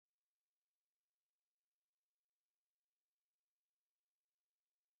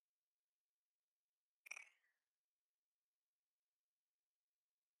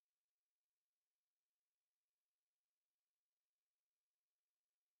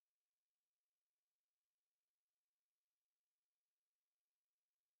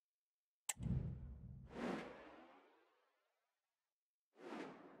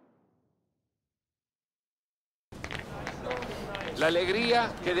La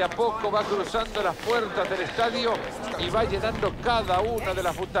alegría que de a poco va cruzando las puertas del estadio y va llenando cada una de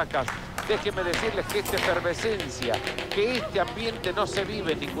las butacas. Déjenme decirles que esta efervescencia, que este ambiente no se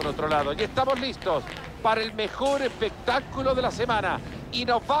vive en ningún otro lado. Y estamos listos para el mejor espectáculo de la semana. Y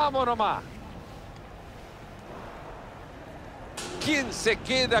nos vamos nomás. ¿Quién se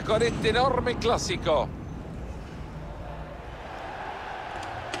queda con este enorme clásico?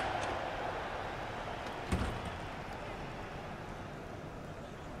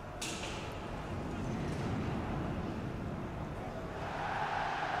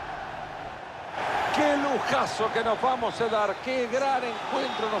 ¡Qué lujazo que nos vamos a dar! ¡Qué gran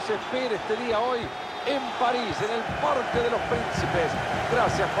encuentro nos espera este día hoy en París, en el Parque de los Príncipes!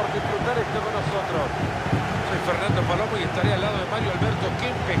 Gracias por disfrutar esto con nosotros. Soy Fernando Palomo y estaré al lado de Mario Alberto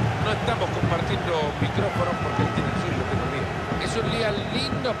Kempe. No estamos compartiendo micrófonos porque él tiene el suyo, yo tengo el mío. Es un día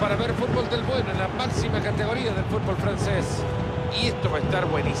lindo para ver fútbol del bueno en la máxima categoría del fútbol francés. Y esto va a estar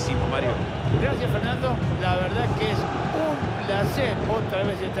buenísimo, Mario. Gracias, Fernando. La verdad que es un placer otra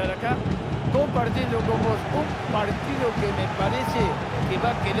vez estar acá compartiendo con vos un partido que me parece que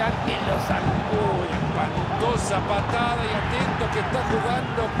va a quedar en los anales. Espantosa patada y atento que está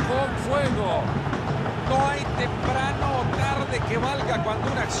jugando con fuego. No hay temprano o tarde que valga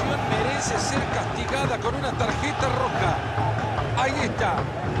cuando una acción merece ser castigada con una tarjeta roja. Ahí está,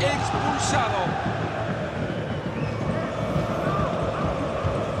 expulsado.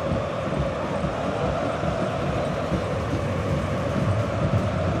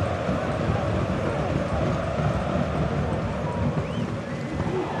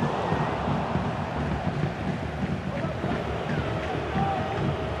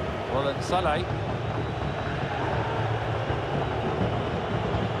 Salai.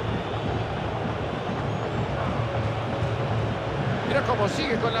 Mira cómo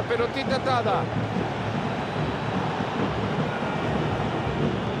sigue con la pelotita atada.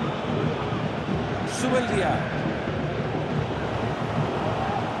 Sube el día.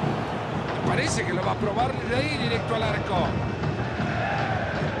 Parece que lo va a probar de ahí directo al arco.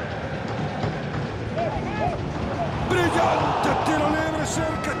 ¡Brillante tiro libre!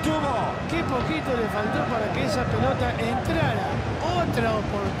 ¡Cerca estuvo! Qué poquito le faltó para que esa pelota entrara. Otra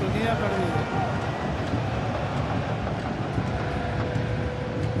oportunidad perdida.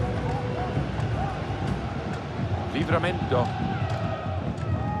 Livramento.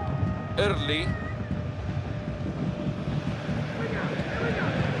 Early.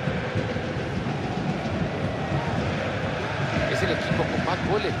 Es el equipo con más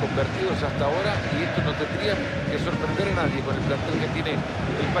goles convertidos hasta ahora y esto no tendría que sorprender a nadie con el plantel que tiene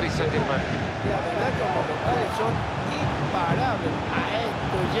el Paris Saint-Germain. La verdad, como locales son imparables. A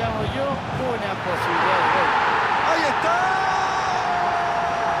esto llamo yo una posibilidad de gol. ¡Ahí está!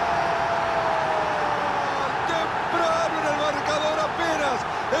 Temprano en el marcador, apenas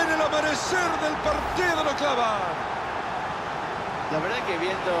en el amanecer del partido lo clavan. La verdad que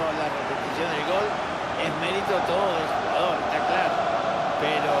viendo la repetición del gol es mérito todo del jugador, está claro.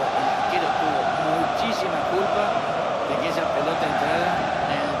 Pero el arquero tuvo muchísima culpa de que esa pelota entrara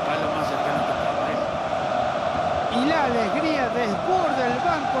en el palo más cercano que estaba. Y la alegría desborda el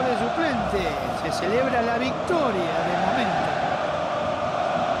banco de suplentes. Se celebra la victoria de momento.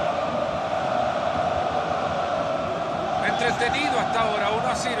 Entretenido hasta ahora,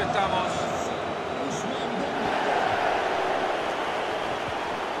 1-0 estamos.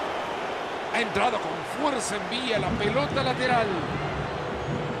 Ha entrado con fuerza, envía la pelota lateral.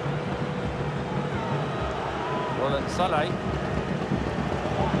 Roland Salai.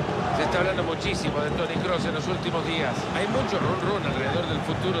 Se está hablando muchísimo de Toni Kroos en los últimos días. Hay mucho run alrededor del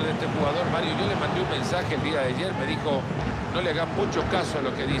futuro de este jugador, Mario. Yo le mandé un mensaje el día de ayer, me dijo, no le hagan mucho caso a lo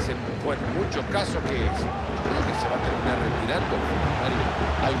que dicen. Bueno, mucho caso que es. Creo que se va a terminar retirando, Mario.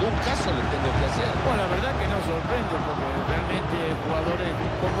 ¿Algún caso le tengo que hacer? Bueno, la verdad que no sorprende, porque realmente jugadores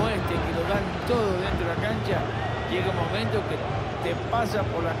como este, que lo dan todo dentro de la cancha, llega un momento que te pasa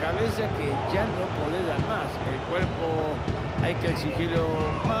por la cabeza que ya no podés dar más. El cuerpo hay que exigirlo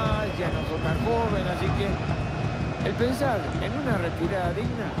más, ya no sos tan joven, así que el pensar en una retirada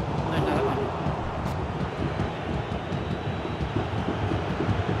digna no es nada malo.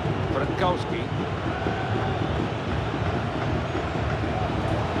 Frankowski.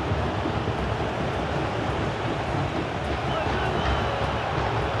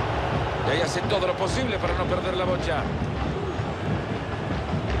 Y ahí hace todo lo posible para no perder la bocha.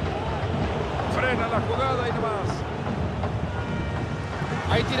 Frena la jugada y nomás.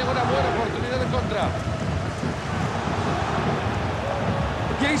 Ahí tienen una buena oportunidad de contra.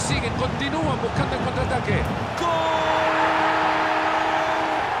 Y ahí siguen, continúan buscando el contraataque. ¡Gol!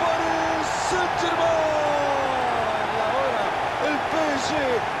 ¡Paris Saint-Germain! Y ahora el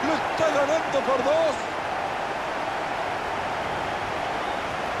Está ganando por 2.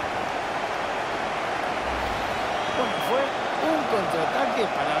 Bueno, fue un contraataque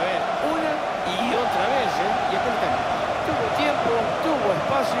para ver una y otra vez, ¿eh? Y acá está. Tuvo tiempo, tuvo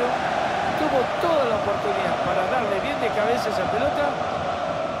espacio, tuvo toda la oportunidad para darle bien de cabeza a esa pelota.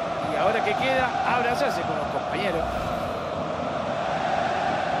 Y ahora que queda, abrazarse con los compañeros.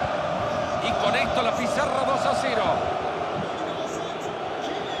 Y con esto la pizarra 2-0.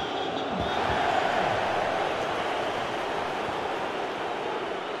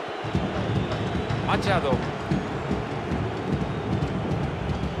 Machado.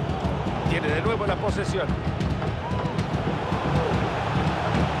 Tiene de nuevo la posesión.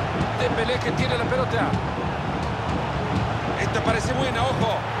 Dembélé que tiene la pelota. Esta parece buena,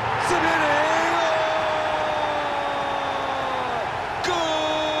 ojo. ¡Se viene!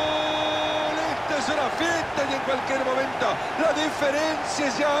 ¡Gol! Esta es una fiesta y en cualquier momento la diferencia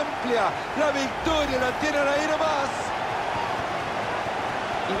es amplia. La victoria la tienen ahí nomás.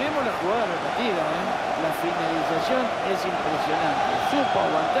 Y vemos la jugada repetida, ¿eh? La finalización es impresionante. Supo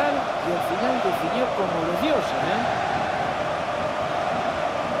aguantar y al final definió como los dioses, ¿eh?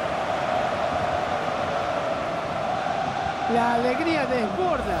 La alegría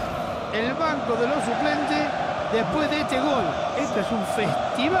desborda el banco de los suplentes después de este gol. Esto es un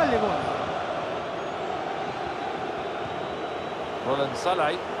festival de goles. Roland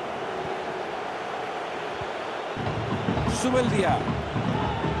Salai. Sube el día.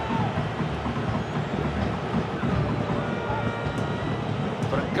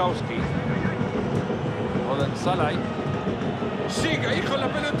 Frankowski. Roland Salai. Sigue ahí con la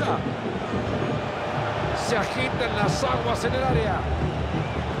pelota. Se agitan las aguas en el área.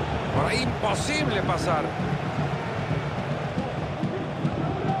 Por ahí imposible pasar.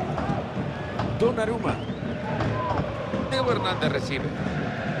 Donnarumma. Teo Hernández recibe.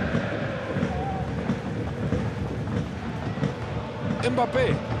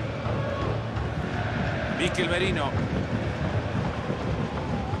 Mbappé. Mikel Merino.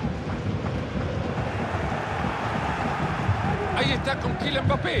 Ahí está con Kylian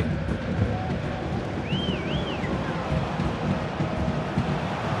Mbappé.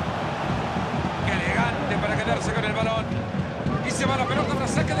 Qué elegante para quedarse con el balón. Y se va la pelota para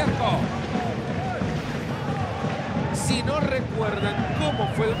saque de arco. Si no recuerdan cómo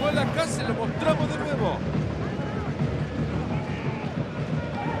fue el gol acá, se lo mostramos de nuevo.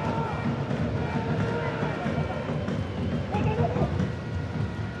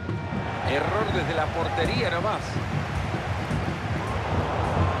 Error desde la portería nomás.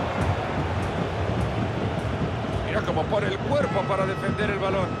 Mira cómo pone el cuerpo para defender el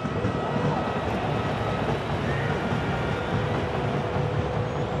balón.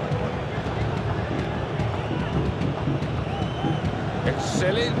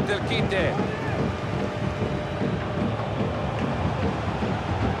 Excelente el quite.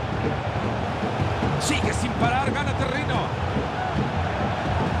 Sigue sin parar, gana terreno.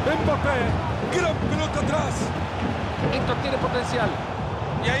 Mbappé, gran pelota atrás. Esto tiene potencial.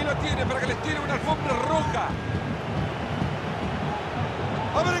 Y ahí lo tiene para que les tire una alfombra roja.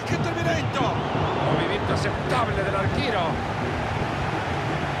 A ver en qué termina esto. Movimiento aceptable del arquero.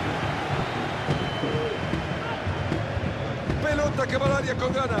 Pelota que va al área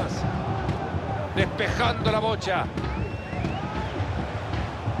con ganas. Despejando la bocha.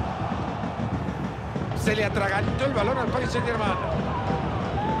 Se le atragantó el balón al Paris Saint-Germain.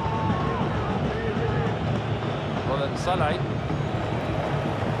 Roland Salai.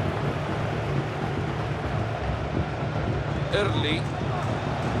 Early.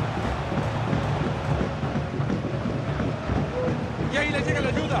 Y ahí le llega la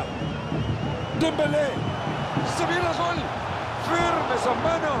ayuda. Dembélé. Se viene el gol. Firme esas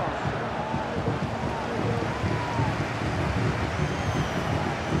manos.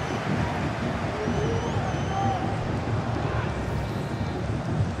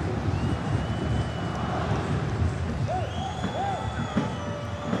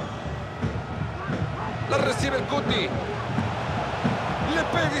 La recibe el Cuti. Le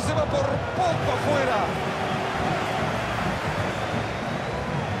pega y se va por poco afuera.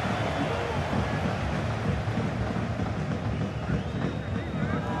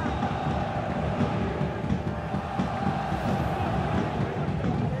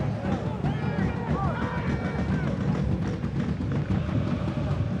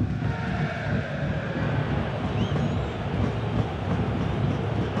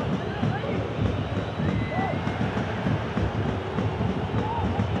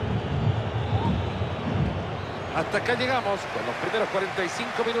 Hasta acá llegamos con los primeros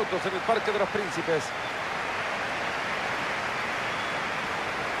 45 minutos en el Parque de los Príncipes.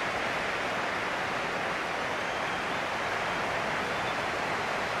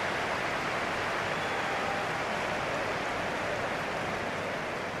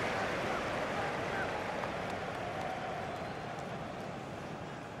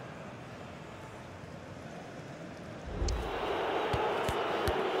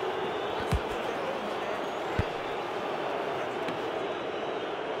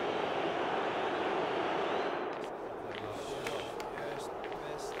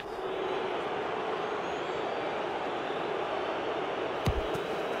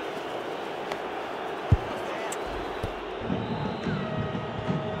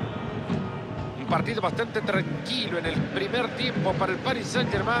 partido bastante tranquilo en el primer tiempo para el Paris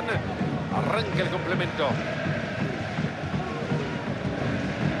Saint-Germain. Arranca el complemento.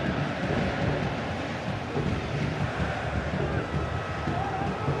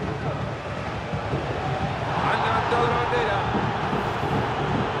 Han levantado la bandera.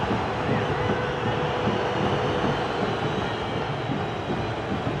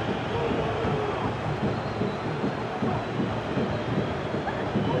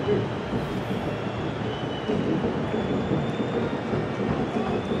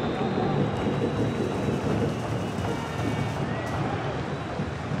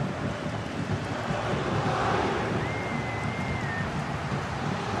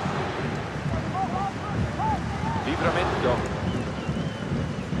 Livramento.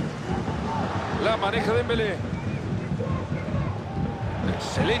 La maneja Dembélé.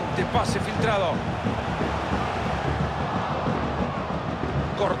 Excelente pase filtrado.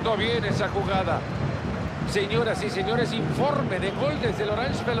 Cortó bien esa jugada. Señoras y señores, informe de gol desde el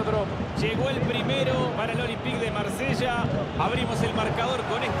Orange Velodrome. Llegó el primero para el Olympique de Marsella. Abrimos el marcador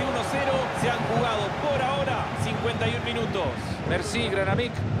con este 1-0. Se han jugado por ahora 51 minutos. Merci, gran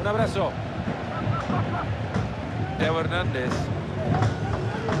amic. Un abrazo. Teo Hernández.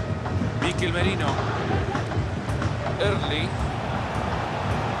 Mikel Merino. Early.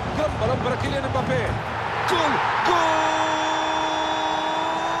 Gran balón para Kylian Mbappé. ¡Gol! ¡Gol!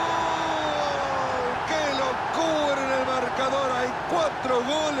 ¡Qué locura en el marcador! Hay 4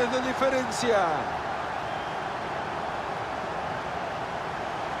 goles de diferencia.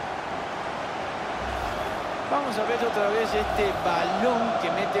 Vamos a ver otra vez este balón que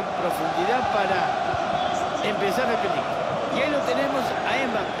mete en profundidad para empezar el peligro. Y ahí lo tenemos a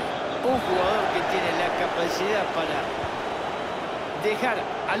Mbappé, un jugador que tiene la capacidad para dejar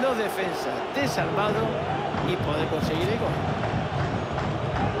a los defensas desarmados y poder conseguir el gol.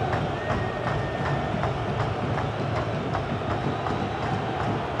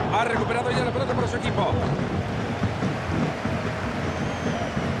 Ha recuperado ya la pelota para su equipo.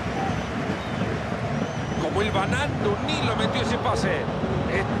 Como el banando, ni lo metió ese pase.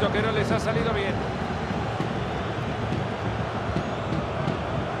 Esto que no les ha salido bien.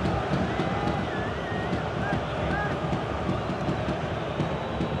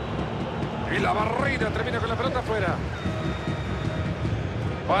 Y la barrera termina con la pelota afuera.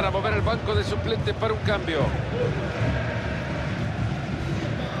 Para mover el banco de suplentes para un cambio.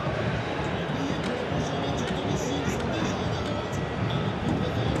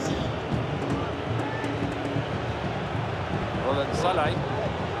 Salai.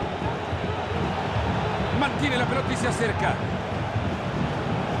 Mantiene la pelota y se acerca.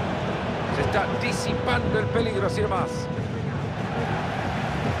 Se está disipando el peligro, así nomás.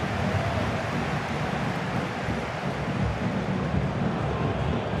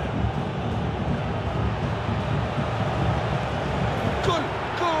 ¡Gol!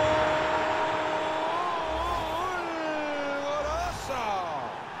 ¡Gol! ¡Golazo!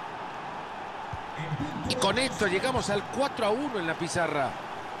 Y con esto llegamos al 4-1 en la pizarra.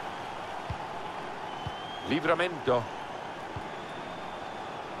 Livramento.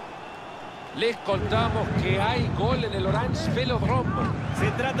 Les contamos que hay gol en el Orange Velodrome.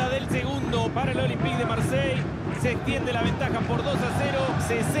 Se trata del segundo para el Olympique de Marseille. Se extiende la ventaja por 2-0.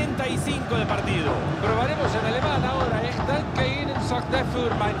 65 de partido. Probaremos en alemán ahora. Danke Ihnen, sagt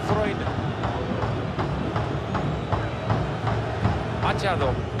dafür, mein Freund.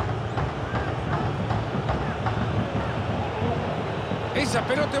 Machado. Esa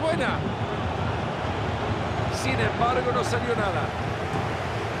pelota es buena. Sin embargo, no salió nada.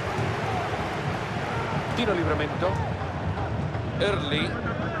 Tiro Livramento. Early.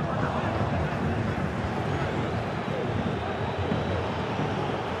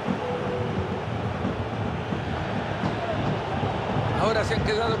 Ahora se han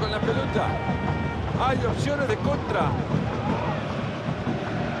quedado con la pelota. Hay opciones de contra.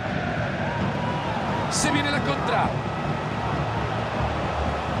 Se viene la contra.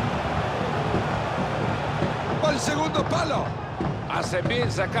 ¡Al segundo palo! Hacen bien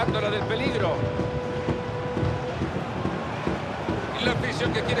sacándola del peligro. Y la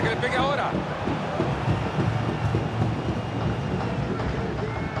afición que quiere que le pegue ahora.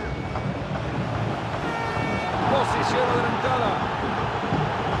 Posición adelantada.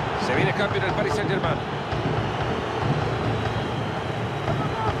 Se viene cambio en el Paris Saint-Germain.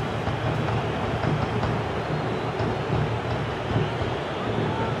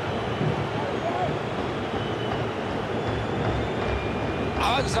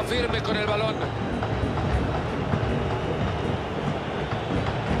 Avanza firme con el balón.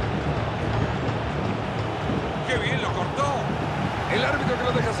 ¡Qué bien lo cortó! El árbitro que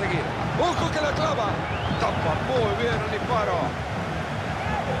lo deja seguir. ¡Ojo que la clava! Tapa muy bien el disparo.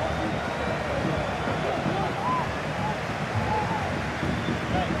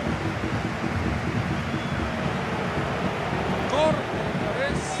 Corner otra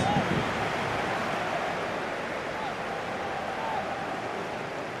vez.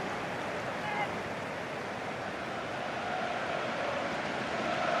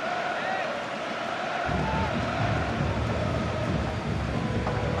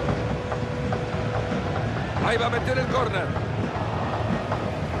 Ahí va a meter el córner.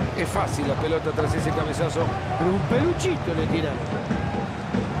 Es fácil la pelota tras ese cabezazo. Pero un peluchito le tiraron.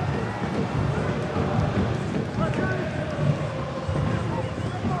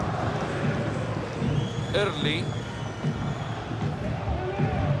 Early.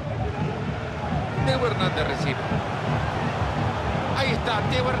 Diego Hernández recibe. Ahí está,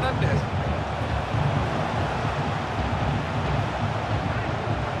 Diego Hernández.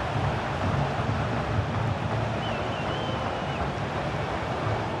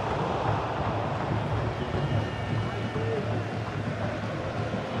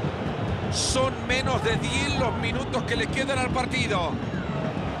 Son menos de 10 los minutos que le quedan al partido.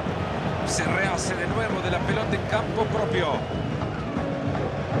 Se rehace de nuevo de la pelota en campo propio.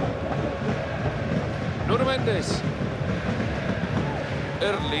 Nuno Méndez.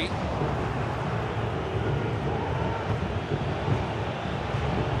 Early.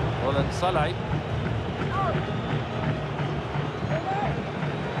 Roland Salai.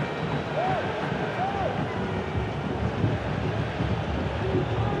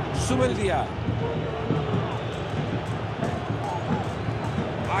 Sube el día.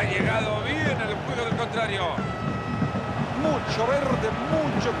 Ha llegado bien el juego del contrario. Mucho verde,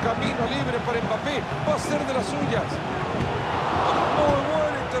 mucho camino libre para Mbappé. Va a ser de las suyas. Muy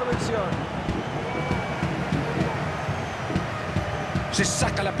buena intervención. Se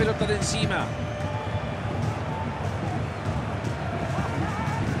saca la pelota de encima.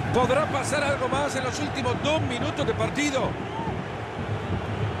 ¿Podrá pasar algo más en los últimos 2 minutos de partido?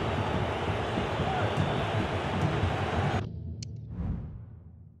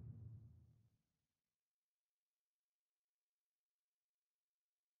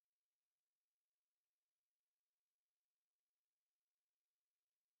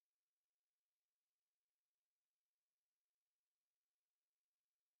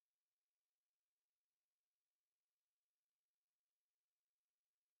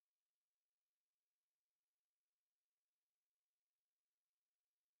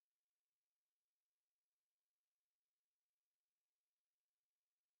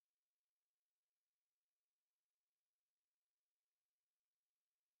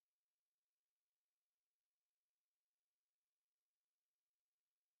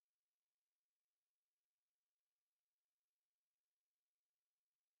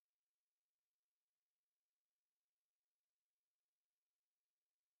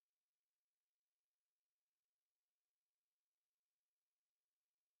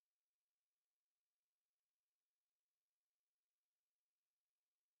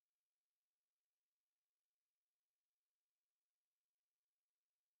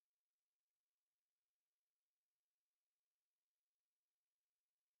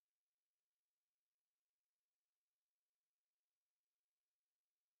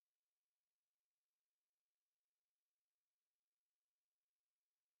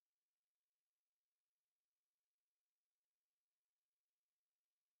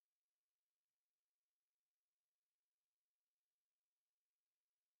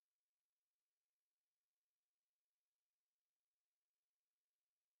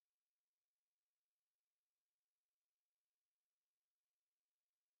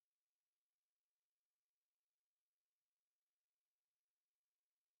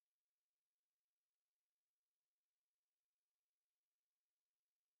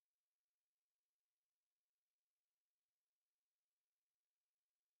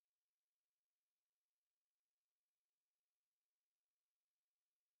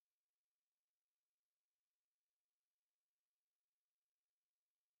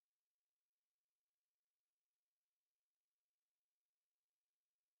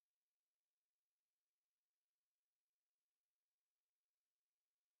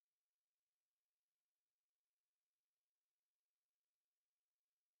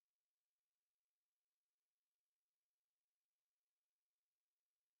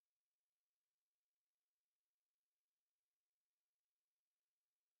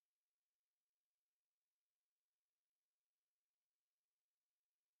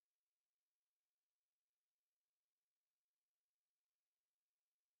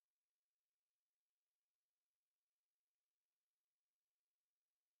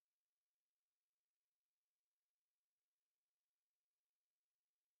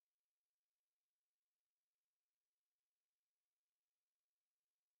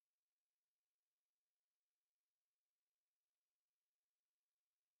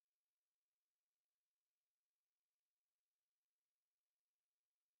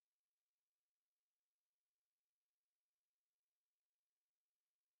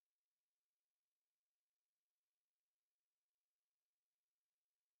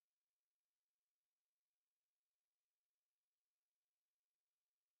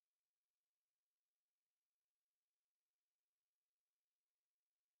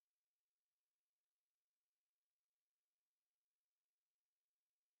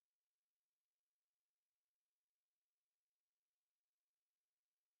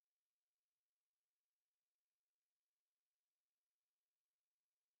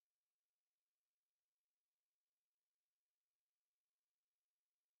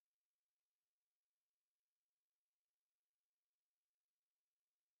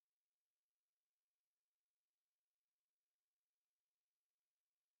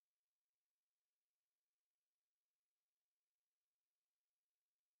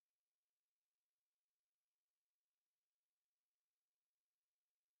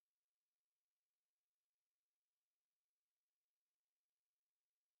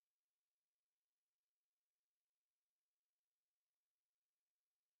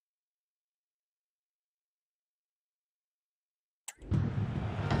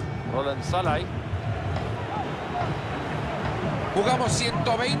 Roland Salai. Jugamos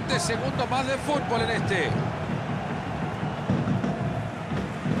 120 segundos más de fútbol en este.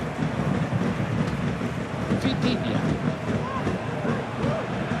 Vitinha.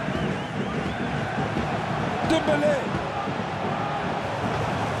 Dembélé.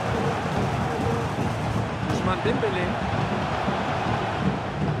 Ousmane Dembélé.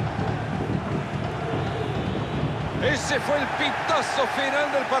 Ese fue el pitazo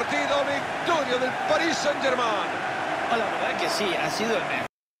final del partido. Victoria del Paris Saint-Germain. La verdad que sí, ha sido el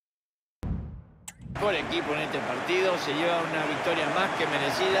mejor equipo en este partido. Se lleva una victoria más que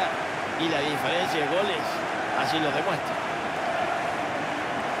merecida y la diferencia de goles así lo demuestra.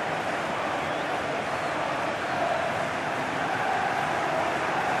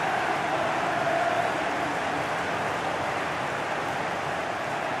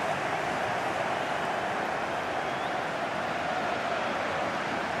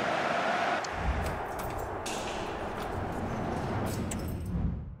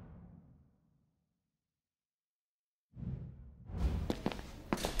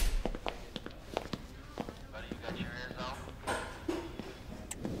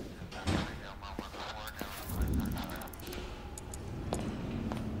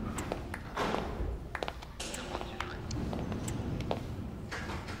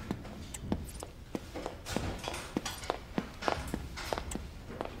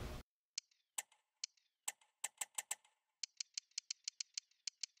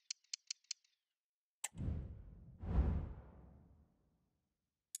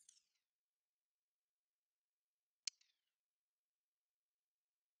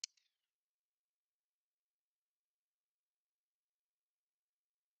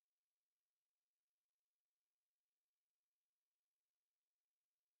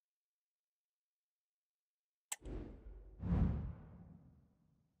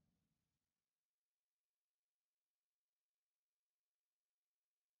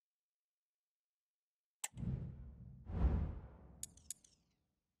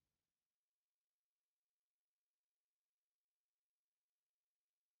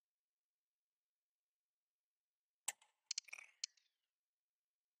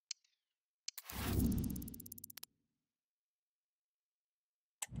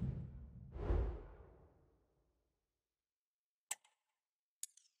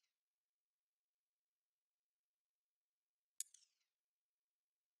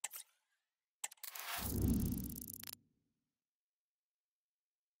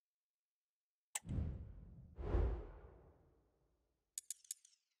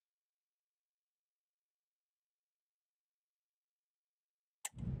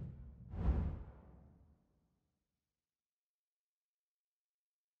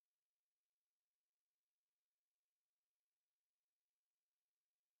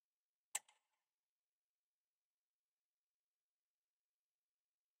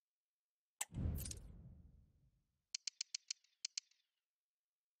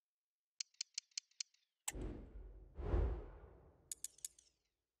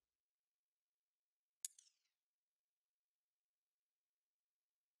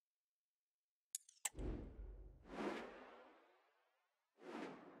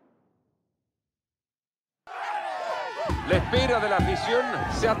 La espera de la afición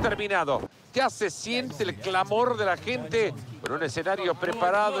se ha terminado. Ya se siente el clamor de la gente con un escenario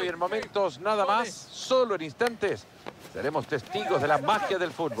preparado y en momentos nada más, solo en instantes, seremos testigos de la magia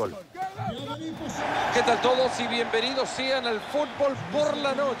del fútbol. ¿Qué tal todos y bienvenidos sean al fútbol por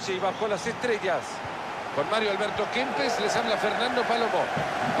la noche y bajo las estrellas? Con Mario Alberto Kempes les habla Fernando Palomo.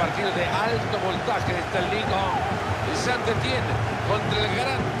 Un partido de alto voltaje de esta liga. El Saint-Étienne contra el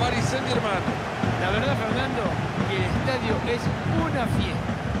gran Paris Saint-Germain. La verdad, Fernando, que el estadio es una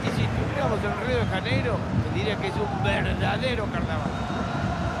fiesta. Y si estuviéramos en Río de Janeiro, te diría que es un verdadero carnaval.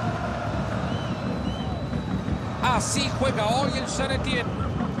 Así juega hoy el Saint-Étienne.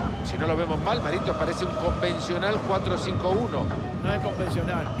 Si no lo vemos mal, Marito, parece un convencional 4-5-1. No es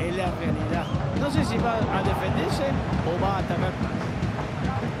convencional, es la realidad. No sé si va a defenderse o va a atacar.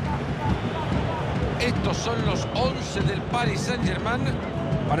 Estos son los 11 del Paris Saint-Germain.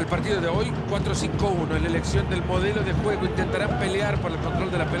 Para el partido de hoy, 4-5-1. En la elección del modelo de juego intentarán pelear por el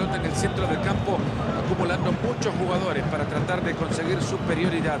control de la pelota en el centro del campo, acumulando muchos jugadores para tratar de conseguir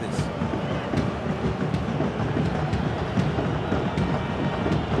superioridades.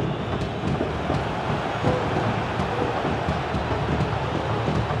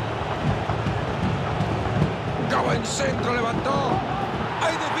 Buen centro, levantó.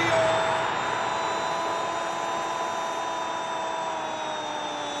 ¡Hay desvío!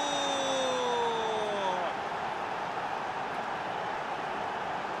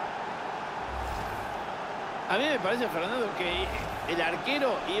 A mí me parece, Fernando, que el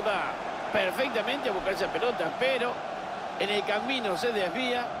arquero iba perfectamente a buscar esa pelota, pero en el camino se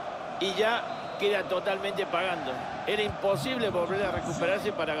desvía y ya queda totalmente pagando. Era imposible volver a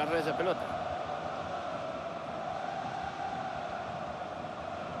recuperarse para agarrar esa pelota.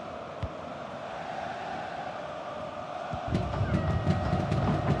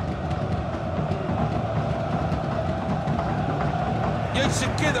 Y hoy se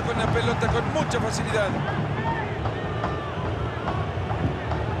queda con la pelota con mucha facilidad.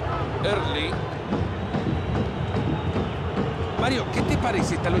 Early. Mario, ¿qué te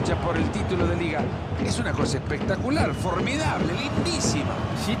parece esta lucha por el título de liga? Es una cosa espectacular, formidable, lindísima.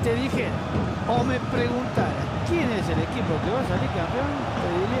 Si te dije o me preguntara quién es el equipo que va a salir campeón, te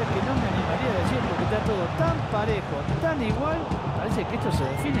diría que no me animaría a decir porque está todo tan parejo, tan igual. Parece que esto se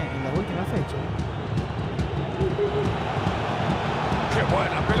define en la última fecha. ¡Qué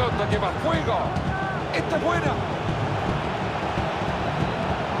buena pelota! ¡Lleva fuego! ¡Esta es buena!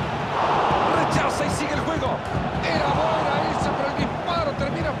 Rechaza y sigue el juego. Era buena esa, pero el disparo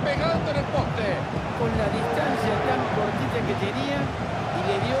termina pegando en el poste. Con la distancia tan cortita que tenía y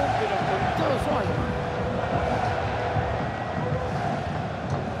le dio, pero con todo su alma.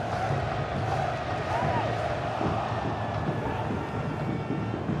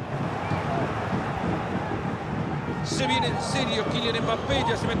 Se viene en serio Kylian Mbappé,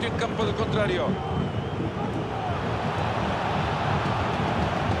 ya se metió en campo del contrario.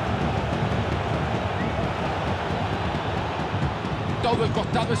 Todo el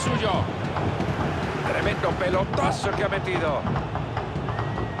costado es suyo. Tremendo pelotazo que ha metido.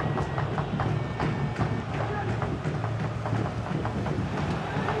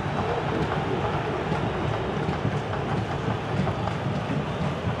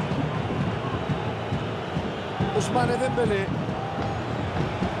 Ousmane Dembélé.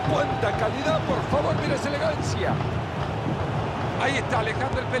 ¡Cuánta calidad, por favor! ¡Mira esa elegancia! Ahí está,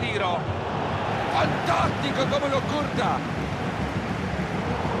 alejando el peligro. ¡Fantástico cómo lo curta!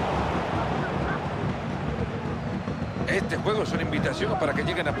 Este juego es una invitación para que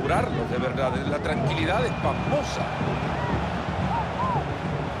lleguen a apurarlos, de verdad. La tranquilidad es famosa.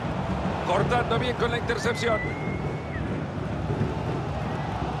 Cortando bien con la intercepción.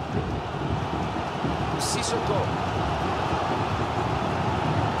 Sissoko.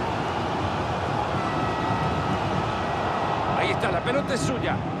 Ahí está, la pelota es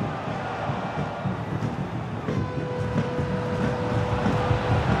suya.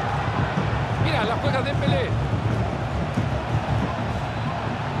 Mira, la juega Dembélé.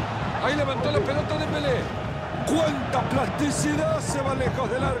 Ahí levantó la pelota Dembélé. ¡Cuánta plasticidad! Se va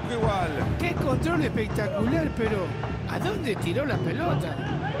lejos del arco igual. Qué control espectacular, pero ¿a dónde tiró la pelota?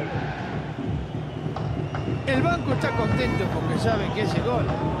 El banco está contento porque sabe que ese gol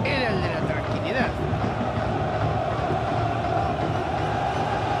era el de la tranquilidad.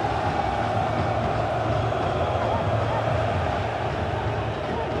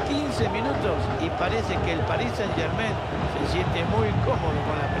 Minutos y parece que el Paris Saint-Germain se siente muy cómodo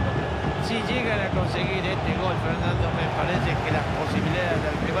con la pelota. Si llegan a conseguir este gol, Fernando, me parece que las posibilidades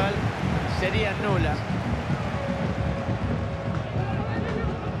del rival serían nulas.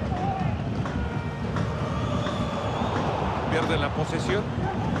 Pierden la posesión.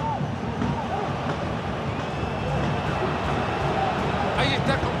 Ahí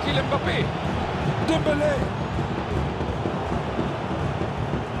está con Kylian Mbappé. Dembélé.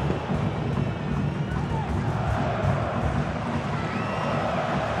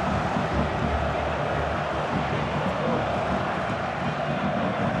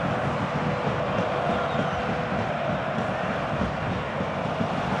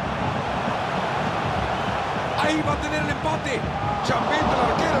 Ahí va a tener el empate. Chapeta el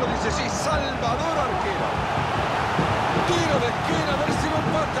arquero, lo dice, sí, Salvador arquero. Tiro de esquina, a ver si lo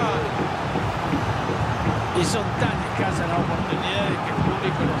empatan. Y son tan escasas las oportunidades que el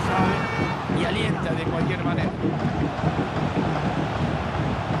público lo sabe y alienta de cualquier manera.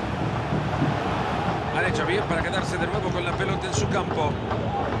 Han hecho bien para quedarse de nuevo con la pelota en su campo.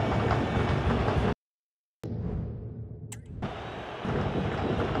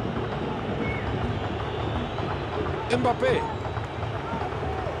 Mbappé.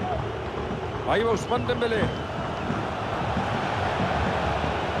 Ahí va Ousmane Dembélé.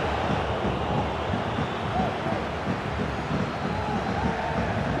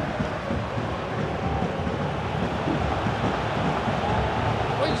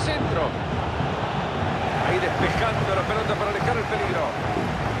 Buen centro. Ahí despejando la pelota para alejar el peligro.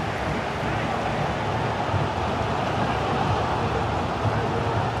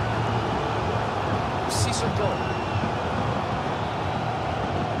 Sissoko.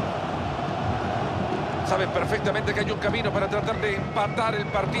 Sabe perfectamente que hay un camino para tratar de empatar el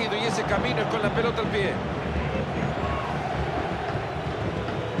partido y ese camino es con la pelota al pie.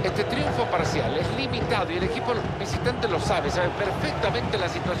 Este triunfo parcial es limitado y el equipo visitante lo sabe perfectamente la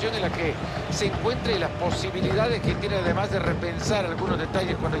situación en la que se encuentra y las posibilidades que tiene, además de repensar algunos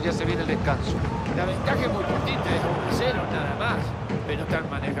detalles cuando ya se viene el descanso. La ventaja es muy cortita, es 1-0 nada más, pero están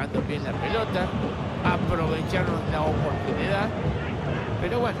manejando bien la pelota, aprovecharon la oportunidad,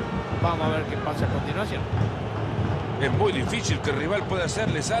 pero bueno, vamos a ver qué pasa a continuación. Es muy difícil que el rival pueda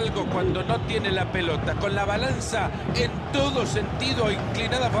hacerles algo cuando no tiene la pelota, con la balanza en todo sentido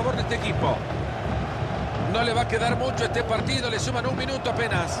inclinada a favor de este equipo. No le va a quedar mucho a este partido, le suman 1 minuto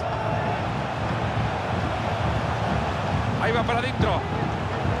apenas. Ahí va para adentro.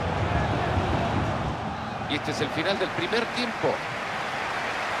 Y este es el final del primer tiempo.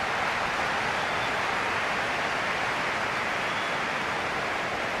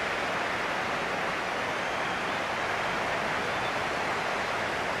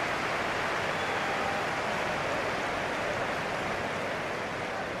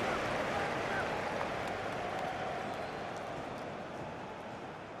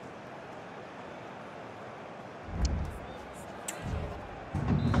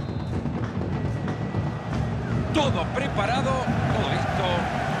 Todo preparado, todo listo.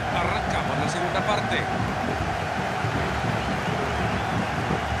 Arrancamos la segunda parte.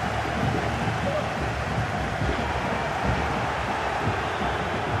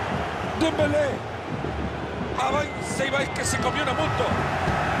 Dembélé. Avanza y va, que se comió una moto.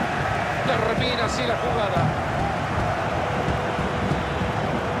 Termina así la jugada.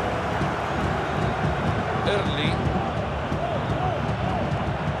 Early.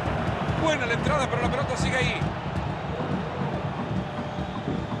 Buena la entrada, pero la pelota sigue ahí.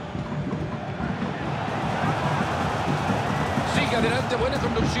 Sigue adelante, buena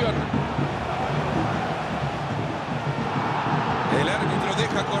conducción. El árbitro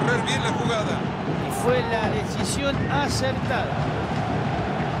deja correr bien la jugada. Y fue la decisión acertada.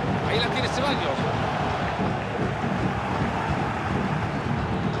 Ahí la tiene Ceballos.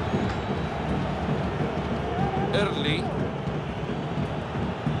 Early.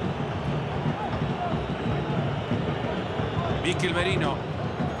 Mikel Merino.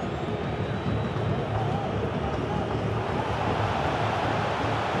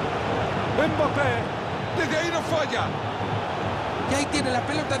 Mbappé. Desde ahí no falla. Y ahí tiene la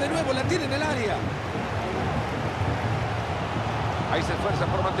pelota de nuevo, la tiene en el área. Ahí se esfuerza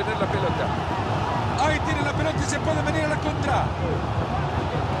por mantener la pelota. Ahí tiene la pelota y se puede venir a la contra.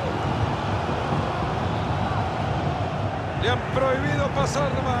 Le han prohibido pasar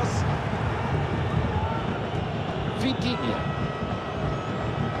más. Vitinha.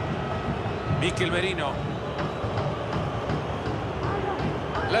 Mikel Merino.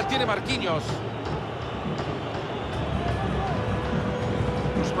 La tiene Marquinhos.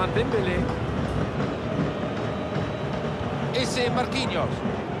 Ousmane Dembélé. Ese Marquinhos.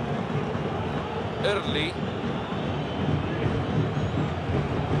 Early.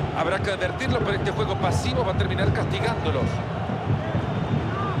 Habrá que advertirlo, pero este juego pasivo va a terminar castigándolos.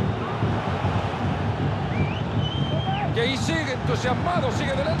 Y ahí sigue entusiasmado,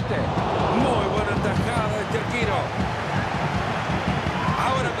 sigue adelante. Muy buena tajada de este arquero.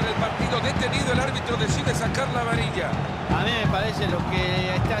 Ahora con el partido detenido, el árbitro decide sacar la amarilla. A mí me parece lo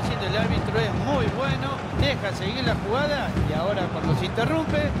que está haciendo el árbitro es muy bueno. Deja seguir la jugada y ahora cuando se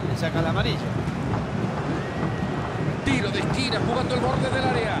interrumpe, le saca la amarilla. Tiro de esquina, jugando el borde del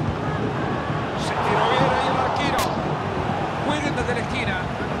área. Se tiró bien ahí el arquero. Jueguen desde la esquina.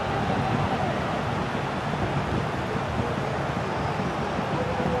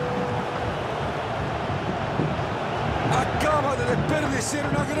 Acaba de desperdiciar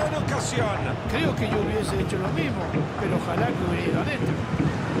una gran ocasión. Creo que yo hubiese hecho lo mismo, pero ojalá que hubiera ido adentro.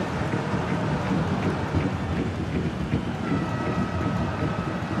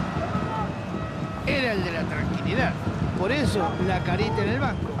 Era el de la tranquilidad. Por eso la carita en el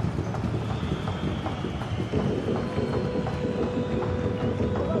banco.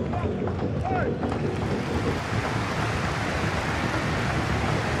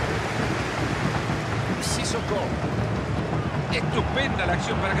 Sissoko. Estupenda la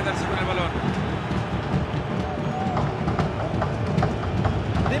acción para quedarse con el balón.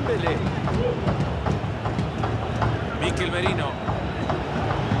 Dembélé. Mikel Merino.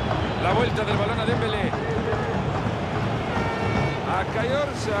 La vuelta del balón a Dembélé. Acá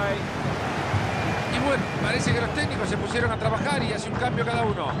Orsay. Y bueno, parece que los técnicos se pusieron a trabajar y hace un cambio cada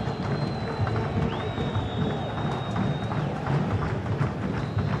uno.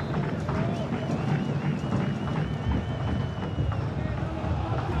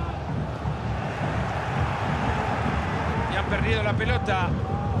 perdido la pelota.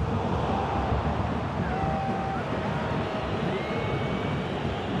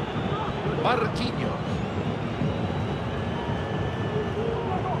 Marquinhos.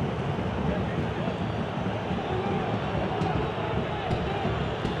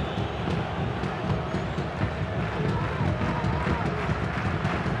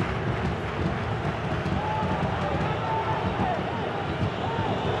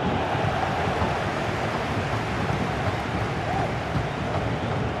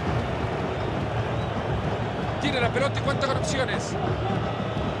 Tiene la pelota y cuenta con opciones.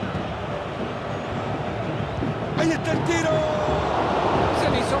 ¡Ahí está el tiro! Se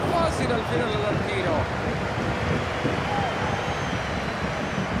le hizo fácil al final al arquero.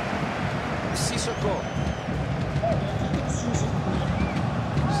 Sissoko.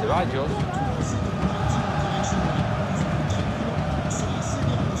 Ceballos.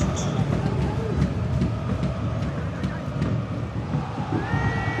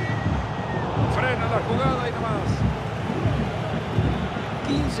 Frena la jugada y nomás.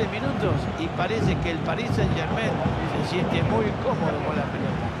 15 minutos y parece que el Paris Saint-Germain se siente muy cómodo con la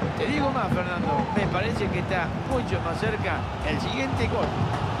pelota. Te digo más, Fernando, me parece que está mucho más cerca el siguiente gol.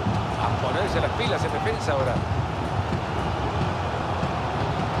 A ponerse las pilas en defensa ahora.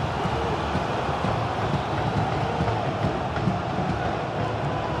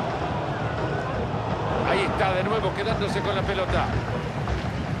 Ahí está de nuevo quedándose con la pelota.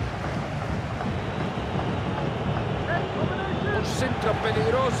 Un centro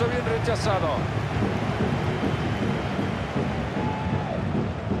peligroso, bien rechazado.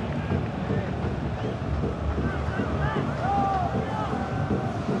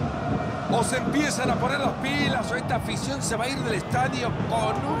 O se empiezan a poner las pilas o esta afición se va a ir del estadio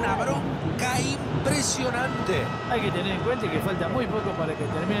con una bronca impresionante. Hay que tener en cuenta que falta muy poco para que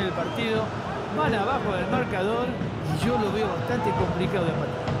termine el partido. Van abajo del marcador y yo lo veo bastante complicado de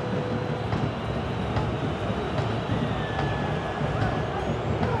matar.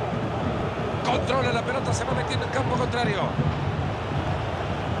 Controla la pelota, se va metiendo en campo contrario.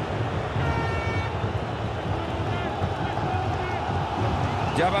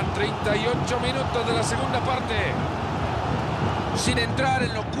 Ya van 38 minutos de la segunda parte. Sin entrar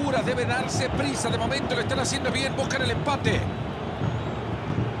en locuras, debe darse prisa. De momento lo están haciendo bien, buscan el empate.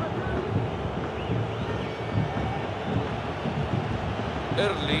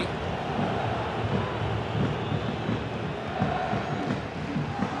 Early.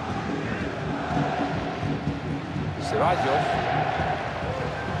 Ceballos.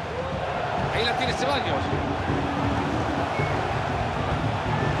 Ahí la tiene Ceballos.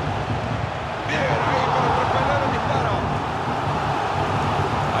 Bien, ahí para repeler el disparo.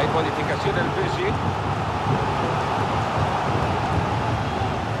 Hay modificación en el PSG.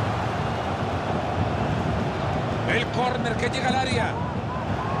 El córner que llega al área.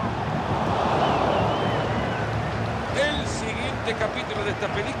 El siguiente capítulo de esta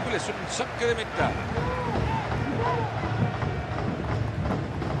película es un saque de meta.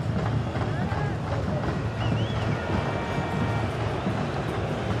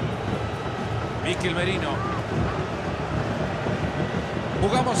 Mikel Merino.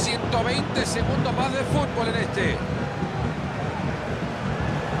 Jugamos 120 segundos más de fútbol en este.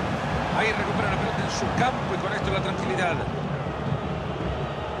 Ahí recupera la pelota en su campo y con esto la tranquilidad.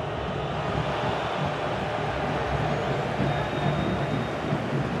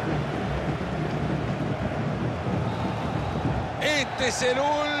 Este es el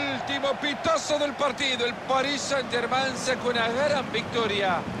último pitazo del partido. El Paris Saint-Germain sacó una gran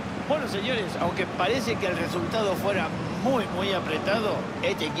victoria. Bueno, señores, aunque parece que el resultado fuera muy apretado,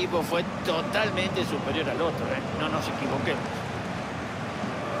 este equipo fue totalmente superior al otro, ¿eh? No nos equivoquemos.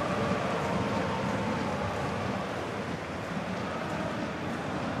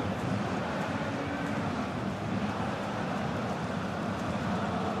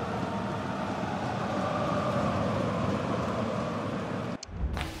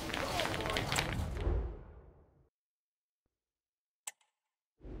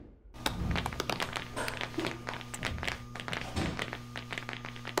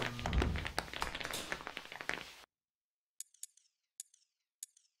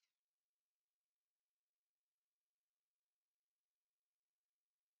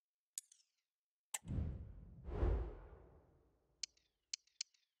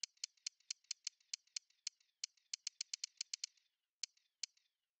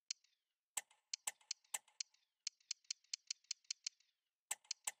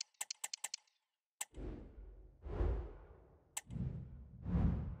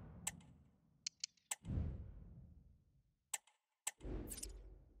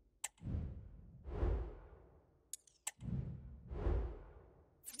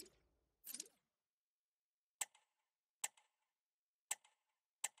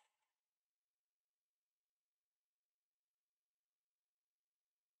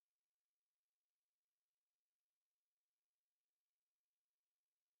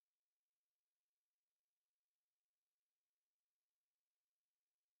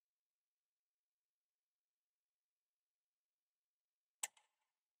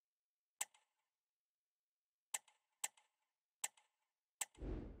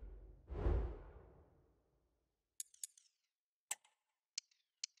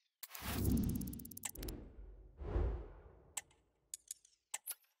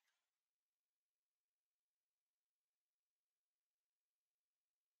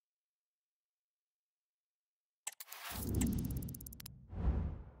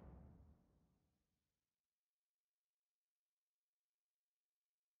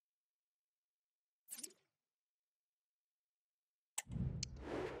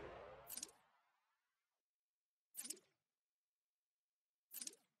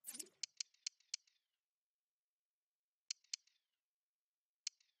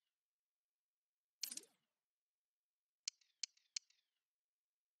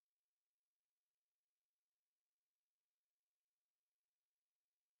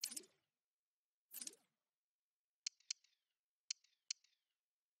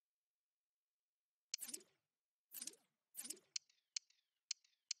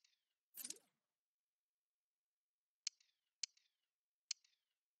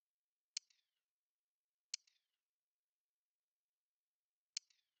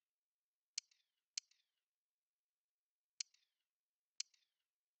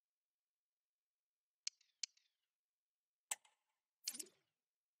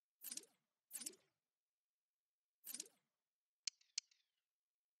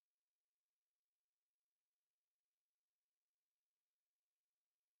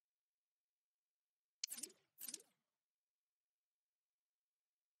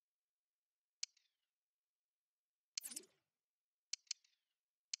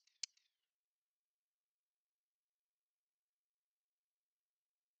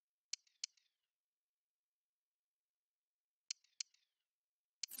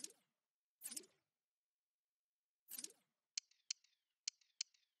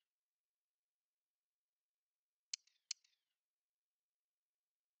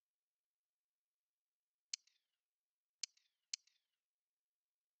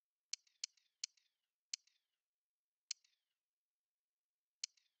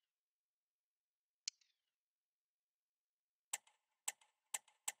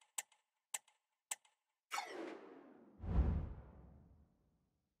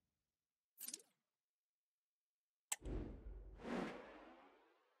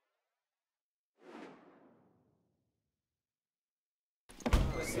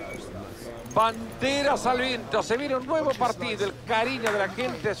 Banderas al viento, se viene un nuevo partido. El cariño de la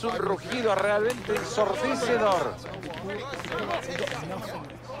gente es un rugido realmente ensordecedor.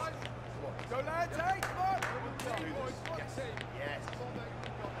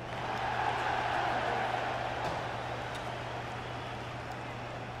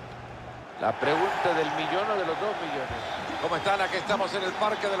 La pregunta del millón o de los 2 millones. ¿Cómo están? Aquí estamos en el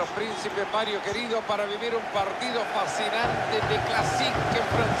Parque de los Príncipes, Mario querido, para vivir un partido fascinante de Classique en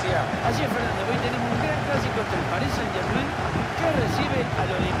Francia. Así es, Fernando. Hoy tenemos un gran clásico entre el Paris Saint-Germain que recibe al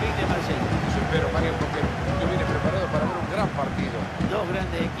Olympique de Marsella. Yo espero, Mario, porque yo vine preparado para ver un gran partido. Dos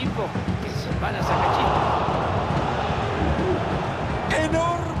grandes equipos que se van a sacar chispas.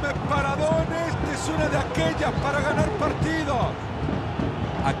 ¡Enorme paradón! Este es una de aquellas para ganar partidos.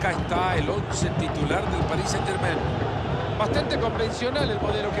 Acá está el 11 titular del Paris Saint-Germain. Bastante convencional el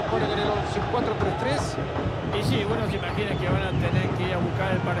modelo que ponen en el 11, 4-3-3. Y sí, uno se imagina que van a tener que ir a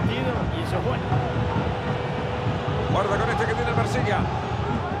buscar el partido y eso es bueno. Guarda con este que tiene el Marsella.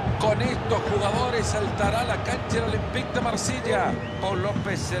 Con estos jugadores saltará la cancha el Olympique de Marsella. Paul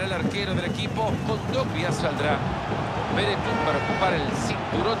López será el arquero del equipo. Kondogbia saldrá. Beretún para ocupar el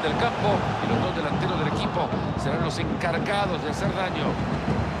cinturón del campo. Y los dos delanteros del equipo serán los encargados de hacer daño.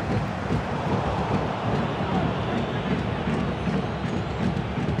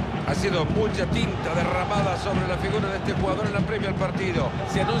 Ha sido mucha tinta derramada sobre la figura de este jugador en la previa al partido.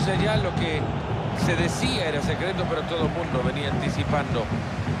 Se anuncia ya lo que se decía era secreto, pero todo el mundo venía anticipando.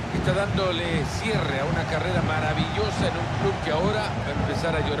 Está dándole cierre a una carrera maravillosa en un club que ahora va a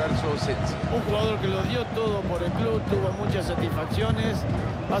empezar a llorar su ausencia. Un jugador que lo dio todo por el club, tuvo muchas satisfacciones.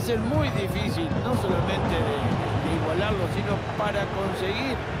 Va a ser muy difícil, no solamente de igualarlo, sino para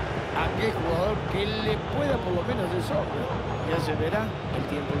conseguir a aquel jugador que le pueda por lo menos de sobra. Ya se verá, el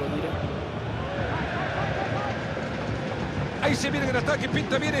tiempo lo dirá. Ahí se viene el ataque,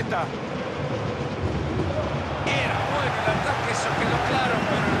 pinta bien esta. Era bueno el ataque, eso quedó claro,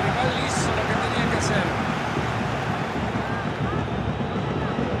 pero el rival hizo lo que tenía que hacer.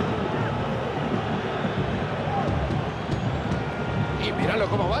 Y míralo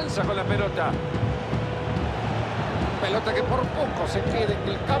cómo avanza con la pelota. Pelota que por poco se queda en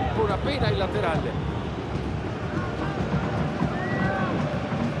el campo, una pena y lateral.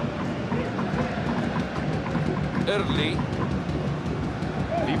 Early.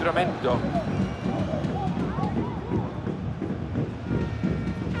 Livramento.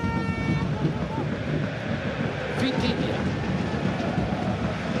 Vitinha.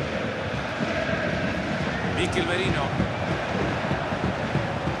 Mikel Merino.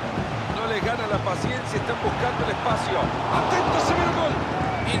 No le gana la paciencia, están buscando el espacio. ¡Atento, se viene el gol!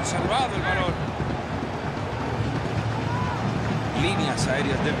 Bien salvado el balón. Líneas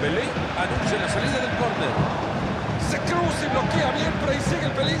aéreas de Pelé anuncian la salida del córner. Se cruza y bloquea bien, pero ahí sigue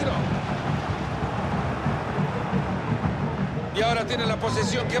el peligro. Y ahora tienen la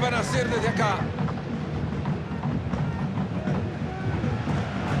posesión. ¿Qué van a hacer desde acá?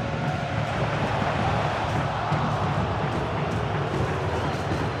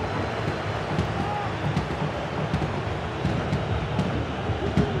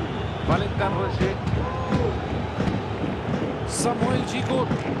 Valentin Roger. Samuel Gigot.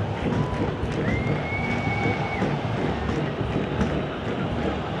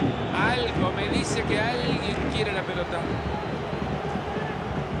 Algo me dice que alguien quiere la pelota.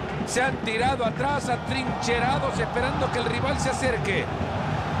 Se han tirado atrás, atrincherados, esperando que el rival se acerque.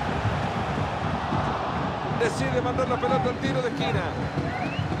 Decide mandar la pelota al tiro de esquina.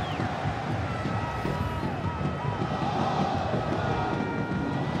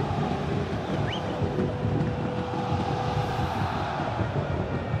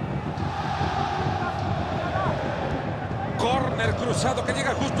 Córner cruzado que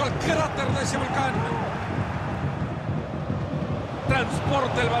llega justo al cráter de ese volcán.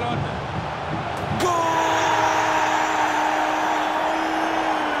 Transporta el balón. ¡Gol!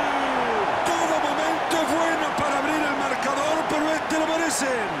 Todo momento es bueno para abrir el marcador, pero este lo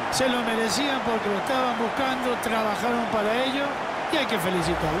merecen. Se lo merecían porque lo estaban buscando, trabajaron para ello y hay que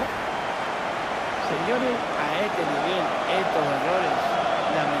felicitarlo. Señores, a este nivel, estos errores,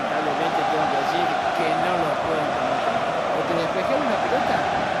 lamentablemente tengo que decir que no los pueden cometer. Porque despejar una pelota,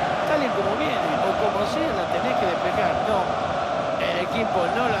 tal y como viene, o como sea, la tenés que despejar. No, el equipo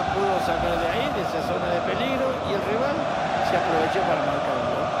no la pudo sacar de ahí, de esa zona de peligro, y el rival se aprovechó para marcar el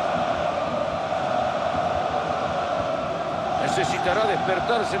gol. Necesitará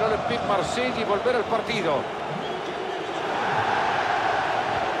despertarse el Olympique Marsella y volver al partido.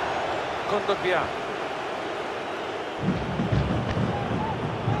 Kondogbia.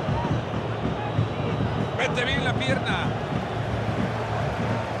 Mete bien la pierna.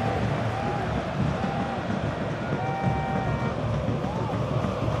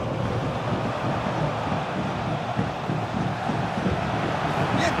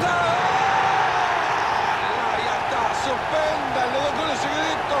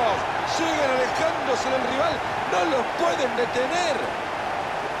 pueden detener.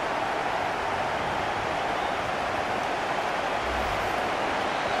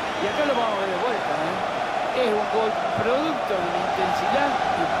 Y acá lo vamos a ver de vuelta, ¿eh? Es un gol producto de la intensidad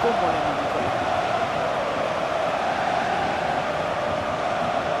y cómo le manejó la pelota.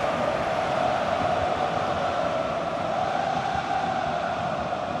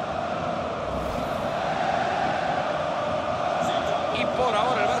 Y por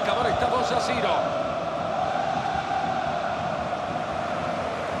ahora el marcador está 2-0.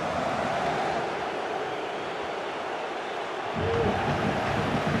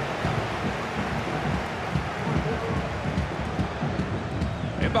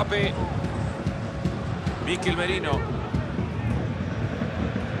 Mbappé. Mikel Merino.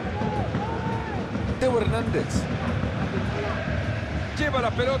 Teo Hernández. Lleva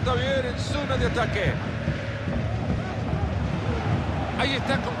la pelota bien en zona de ataque. Ahí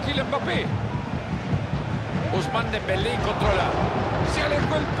está con Kylian Mbappé. Ousmane Dembélé controla. Se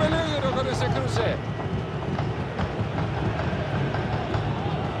alejó el peligro con ese cruce.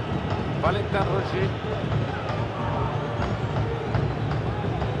 Valentin Roger.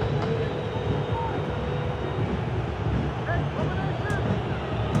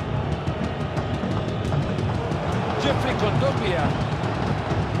 Con Doppia.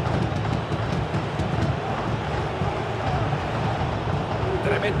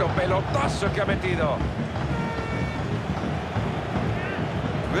 Tremendo pelotazo que ha metido.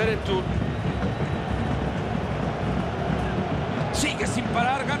 Veretout. Sigue sin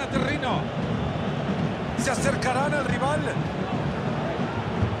parar, gana terreno. Se acercarán al rival.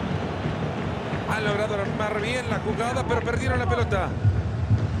 Han logrado armar bien la jugada, pero perdieron la pelota.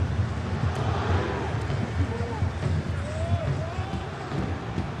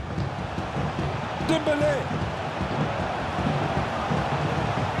 Dembélé.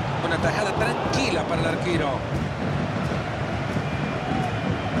 Una tajada tranquila para el arquero.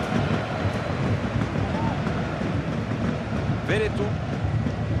 Veretout.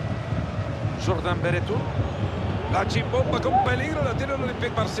 Jordan Veretout. La chimbomba con peligro la tiene el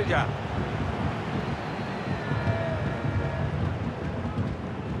Olympique Marsella.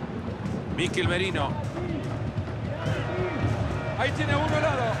 Mikel Merino. Ahí tiene uno al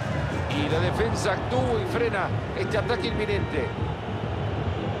lado. Y la defensa actúa y frena este ataque inminente.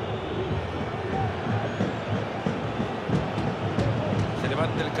 Se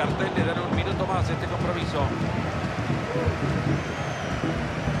levanta el cartel, le dan un minuto más a este compromiso.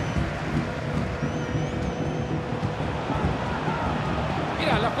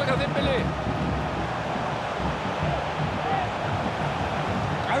 Mira, la juega Dembélé.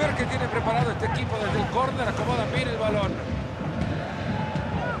 A ver qué tiene preparado este equipo desde el córner. Acomodan bien el balón.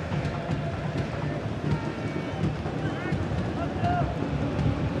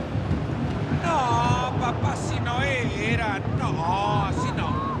 No, así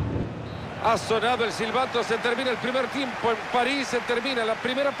no. Ha sonado el silbato, se termina el primer tiempo en París, se termina la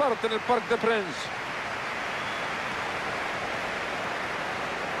primera parte en el Parc des Princes.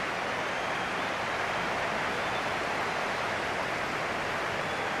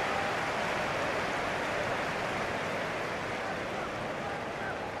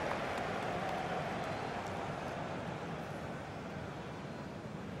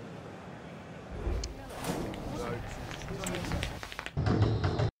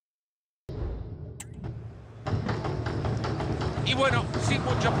 Y bueno, sin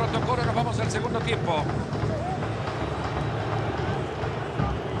mucho protocolo nos vamos al segundo tiempo.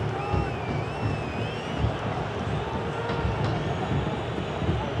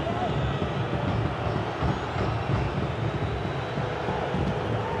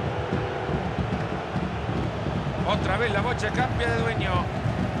 Otra vez la bocha cambia de dueño.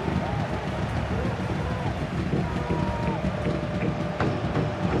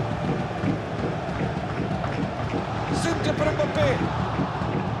 Centro para Mbappé.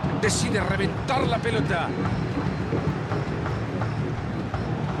 Decide reventar la pelota.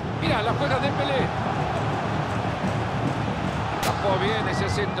 Mira, la juega Dembélé. Tapó bien ese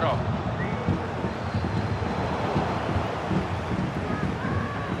centro.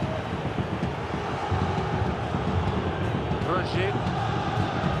 Roger.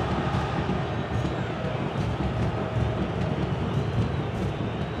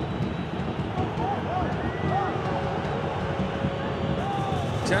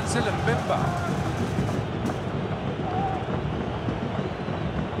 Chancel Mbemba.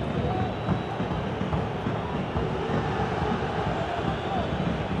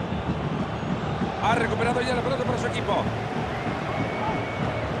 Ha recuperado ya la pelota para su equipo.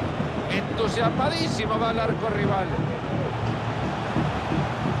 Entusiasmadísimo va al arco rival.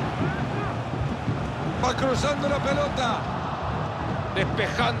 Va cruzando la pelota.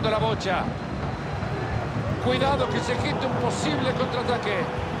 Despejando la bocha. Cuidado que se quite un posible contraataque.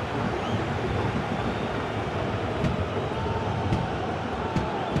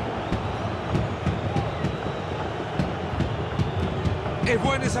 Es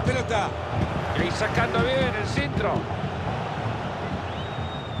buena esa pelota. Y sacando bien el centro.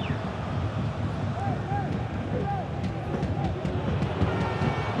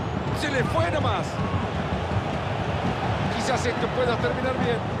 Se le fue nomás. Quizás esto pueda terminar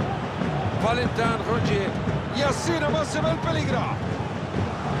bien. Valentin Roger. Y así nomás se va el peligro.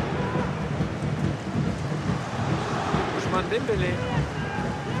 Ousmane Dembélé.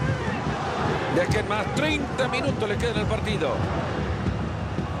 De aquí en más 30 minutos le quedan al partido.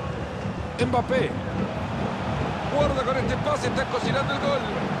 Mbappé. Guarda con este pase, está cocinando el gol.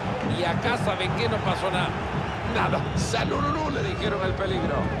 Y acá saben que no pasó nada. Nada. Salururú le dijeron al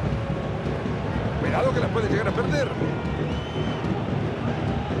peligro. Cuidado que la puede llegar a perder.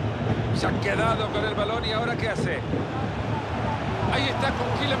 Se ha quedado con el balón y ahora ¿qué hace? Ahí está con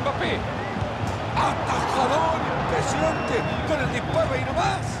Kylian Mbappé. Atajador impresionante con el disparo y no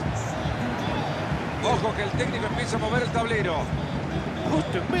más. Ojo que el técnico empieza a mover el tablero.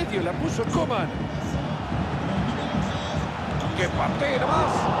 Justo en medio la puso Coman. ¡Qué Mbappé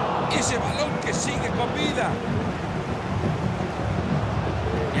nomás! Ese balón que sigue con vida.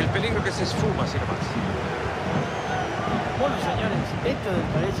 Y el peligro que se esfuma así nomás. Bueno, señores, esto del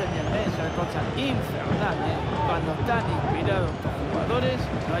Paris Saint-Germain es una cosa infernal, ¿eh? Cuando están inspirados estos jugadores,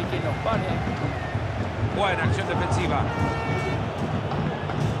 no hay quien los pare. Buena acción defensiva.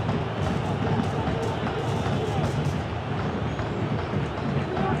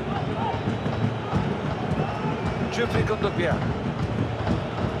 Jeffrey con dos pies.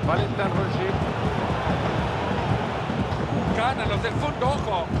 Valentin Roger. Ganan los del fondo,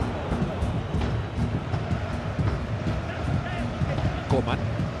 ojo. Coman.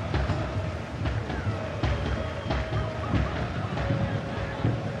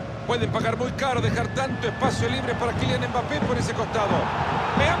 Pueden pagar muy caro dejar tanto espacio libre para Kylian Mbappé por ese costado.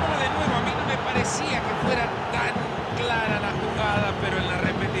 Veámosla de nuevo. A mí no me parecía que fuera tan clara la jugada, pero en la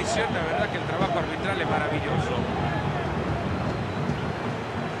repetición la verdad que el trabajo arbitral es maravilloso.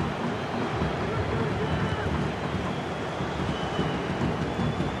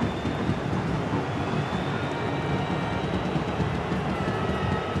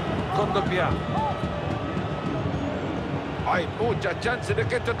 Condopia. Hay muchas chances de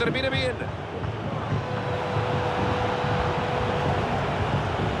que esto termine bien.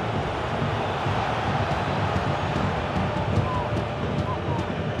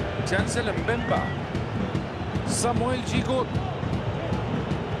 Chancel Mbemba. Samuel Gigot.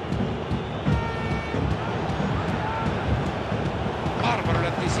 Bárbaro el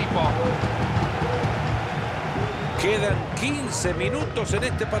anticipo. Quedan 15 minutos en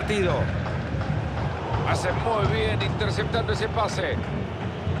este partido. Hace muy bien interceptando ese pase.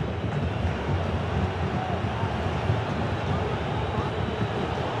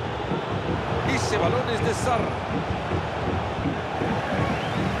 Ese balón es de Sarr.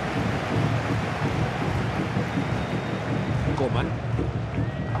 Coman.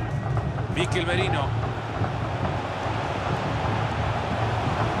 Mikel Merino.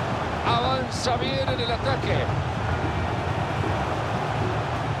 Avanza bien en el ataque.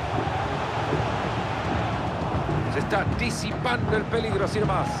 Se está disipando el peligro, así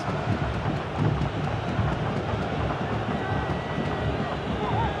nomás.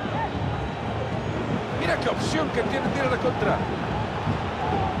 Mira qué opción que tiene, tira la contra.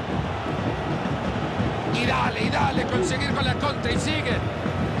 Y dale, conseguir con la contra y siguen.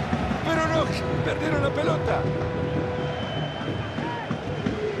 Pero no, perdieron la pelota.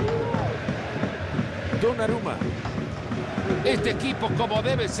 Donnarumma. Este equipo como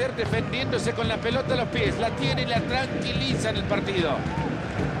debe ser defendiéndose con la pelota a los pies. La tiene y la tranquiliza en el partido.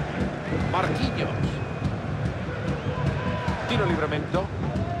 Marquinhos. Tiro Livramento.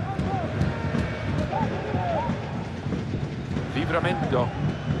 Livramento.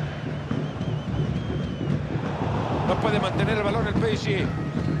 No puede mantener el balón el PSG.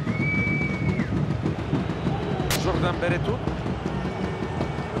 Jordan Veretout.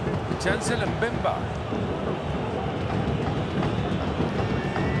 Chancel Mbemba.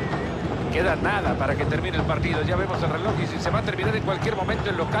 Queda nada para que termine el partido. Ya vemos el reloj y si se va a terminar en cualquier momento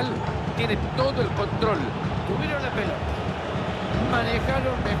el local, tiene todo el control. Tuvieron la pelota,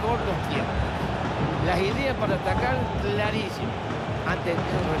 manejaron mejor los tiempos. Las ideas para atacar, clarísimas. Han tenido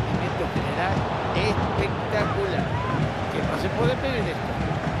un rendimiento general espectacular. ¿Qué más se puede pedir esto?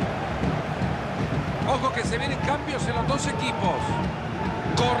 Ojo que se vienen cambios en los dos equipos.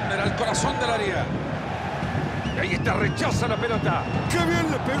 Córner al corazón del área. ahí está, rechaza la pelota. ¡Qué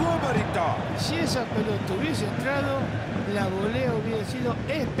bien le pegó, Marita! Si esa pelota hubiese entrado, la volea hubiera sido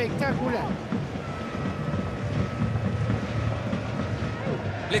espectacular.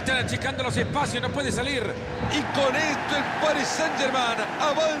 Le están achicando los espacios, no puede salir. Y con esto el Paris Saint-Germain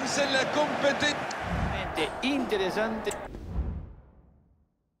avanza en la competencia. Interesante.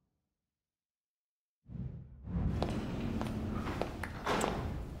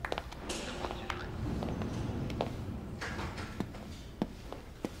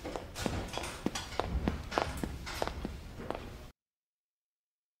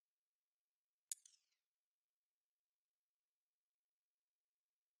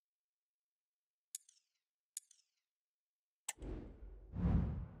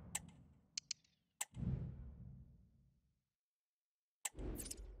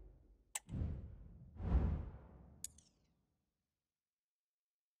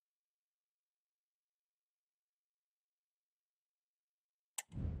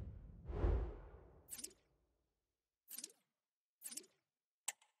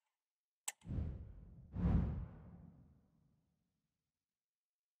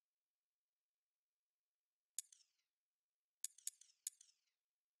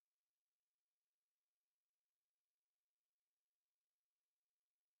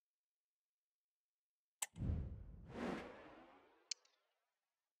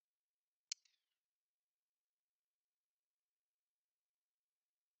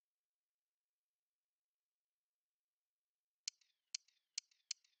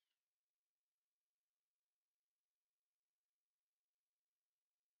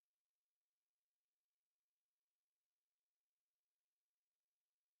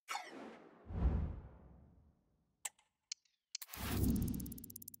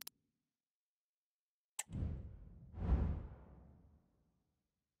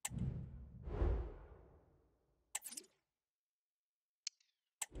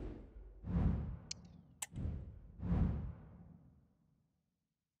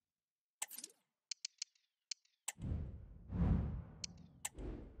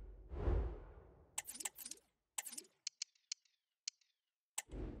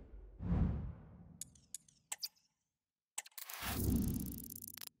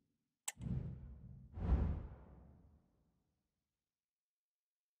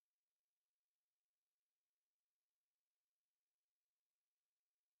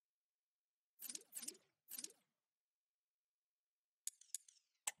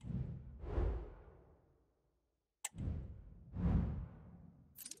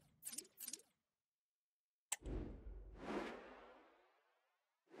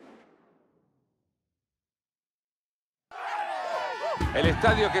 El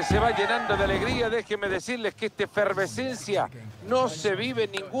estadio que se va llenando de alegría. Déjenme decirles que esta efervescencia no se vive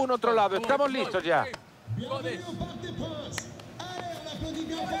en ningún otro lado. Estamos listos ya. Bienvenue au Parc des Princes. Allez, on applaudit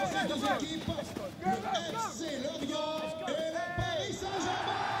bien fort ces deux équipes. Le FC Lorient et le Paris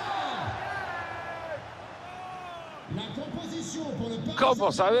Saint-Germain. La composition pour le Paris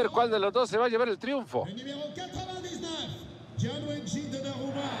 ¿Cómo saber cuál de los dos se va a llevar el triunfo? Le numéro 99, Gianluigi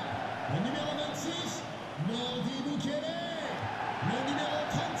Donnarumma. Le numéro 26, Nordi Mukiele. Le numéro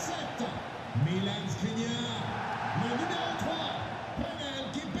 37, Milan Skriniar. Le numéro 3,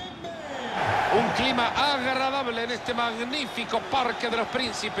 Penel Kimpembe. Un clima agradable en este magnífico Parque de los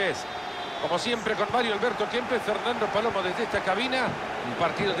Príncipes. Como siempre con Mario Alberto Kempes, Fernando Palomo desde esta cabina. Un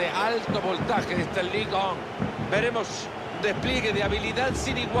partido de alto voltaje de esta Ligue 1. Veremos un despliegue de habilidad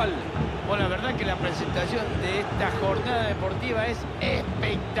sin igual. Bueno, la verdad que la presentación de esta jornada deportiva es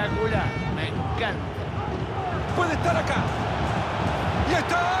espectacular. Me encanta. Puede estar acá. ¡Y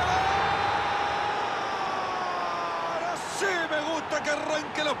está! Así me gusta que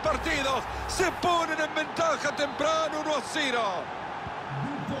arranquen los partidos. Se ponen en ventaja temprano 1-0.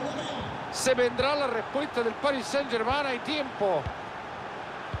 Se vendrá la respuesta del Paris Saint-Germain. Hay tiempo.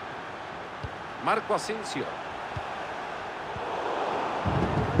 Marco Asensio.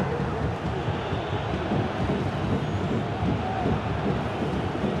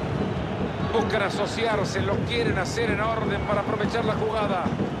 Buscan asociarse, lo quieren hacer en orden para aprovechar la jugada.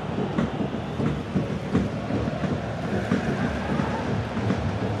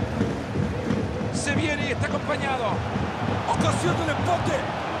 Se viene y está acompañado. Ocasión del empate.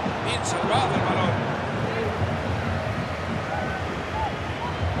 Bien salvado el balón.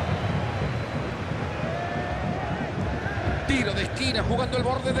 Tiro de esquina jugando el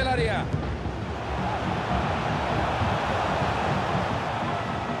borde del área.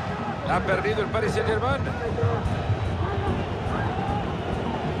 Ha perdido el Paris Saint-Germain.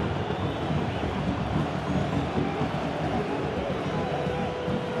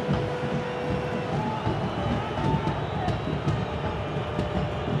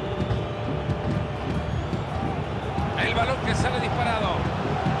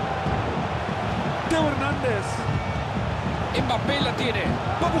 Teo Hernández. Mbappé la tiene.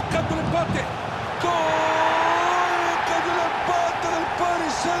 Va buscando el empate. ¡Gol! ¡Cayó el empate del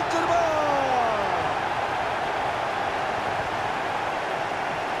Paris Saint-Germain!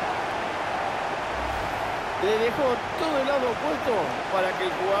 Le dejó todo el lado opuesto para que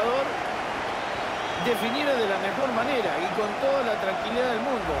el jugador definiera de la mejor manera y con toda la tranquilidad del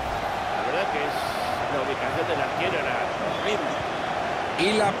mundo. La verdad que la ubicación del arquero era horrible.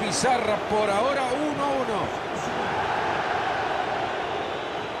 Y la pizarra por ahora 1-1.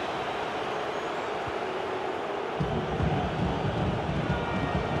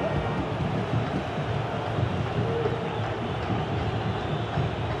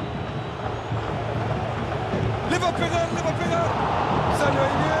 Le va a pegar, le va a pegar. Salió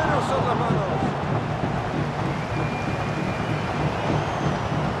ahí bien, usó las manos.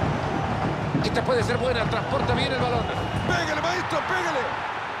 Esta puede ser buena, transporta bien el balón. Pégale, maestro, pégale.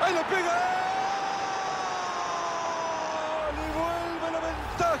 Ahí lo pega. ¡Gol! Y vuelve la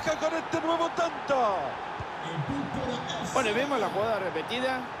ventaja con este nuevo tanto. Bueno, vemos la jugada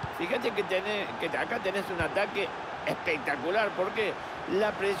repetida. Fíjate que acá tenés un ataque espectacular porque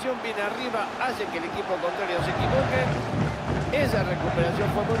la presión viene arriba, hace que el equipo contrario se equivoque. Esa recuperación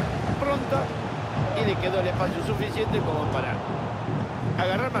fue muy pronta y le quedó el espacio suficiente como para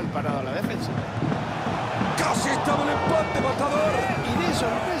agarrar mal parado a la defensa. Casi estaba el empate, matador. Y de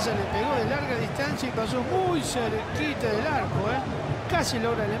sorpresa le pegó de larga distancia y pasó muy cerquita del arco, ¿eh? Casi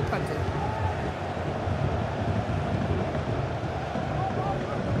logra el empate.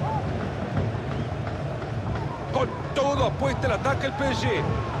 Con todo apuesta el ataque el PSG.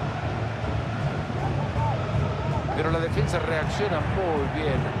 Pero la defensa reacciona muy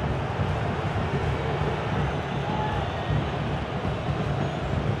bien.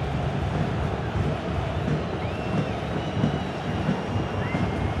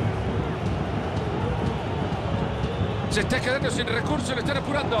 Se está quedando sin recursos, le están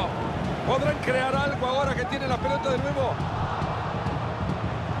apurando. ¿Podrán crear algo ahora que tiene la pelota de nuevo?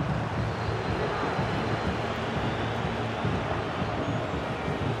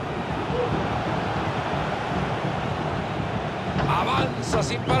 Avanza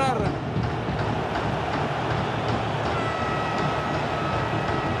sin parar.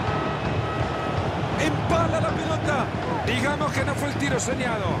 Empala la pelota. Digamos que no fue el tiro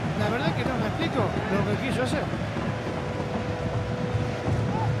soñado. La verdad que no me explico lo que quiso hacer.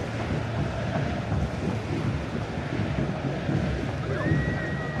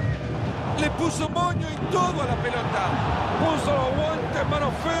 Le puso moño y todo a la pelota. Puso los guantes,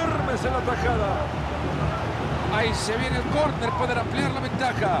 manos firmes en la tajada. Ahí se viene el córner, poder ampliar la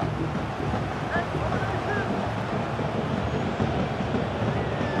ventaja.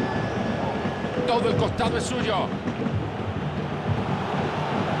 Todo el costado es suyo.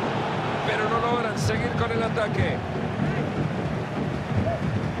 Pero no logran seguir con el ataque.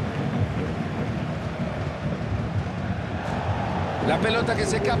 La pelota que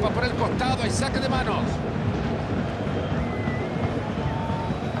se escapa por el costado y saque de manos.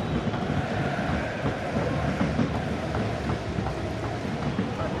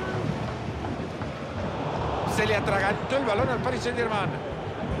 Se le atragantó el balón al Paris Saint-Germain.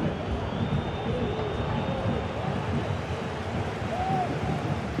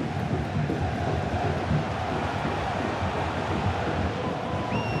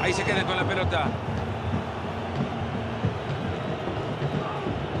 Ahí se queda con la pelota.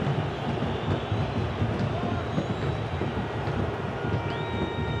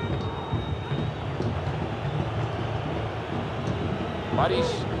 París.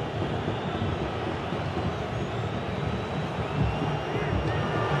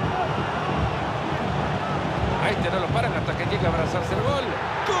 A este no lo paran hasta que llegue a abrazarse el gol.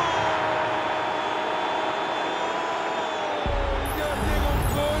 Ya llega un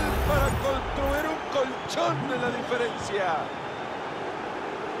gol para construir un colchón de la diferencia.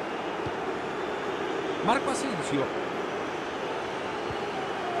 Marco Asensio.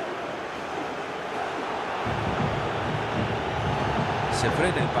 Se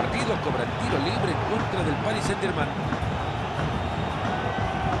frena el partido, cobra el tiro libre en contra del Paris Saint-Germain.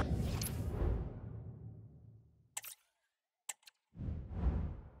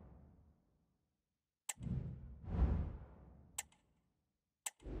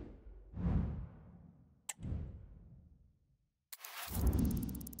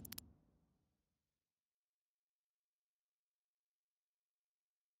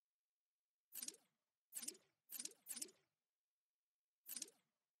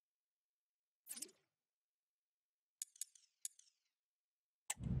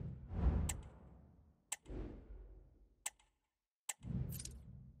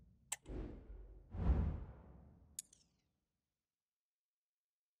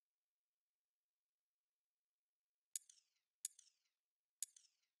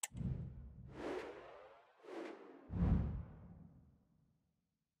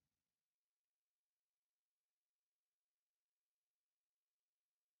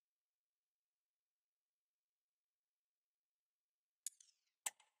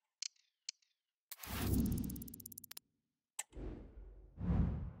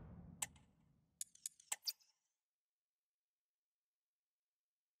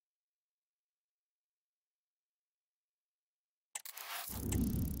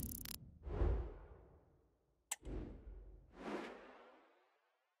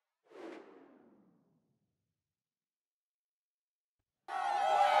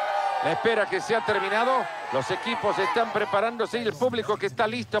 La espera que se ha terminado. Los equipos están preparándose y el público que está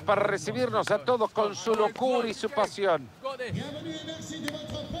listo para recibirnos a todos con su locura y su pasión. Bienvenue et merci de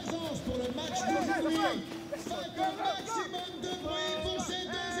votre présence pour le match d'aujourd'hui. Faites un maximum de bruit pour ces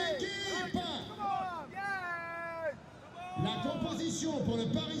deux équipes. La composition pour le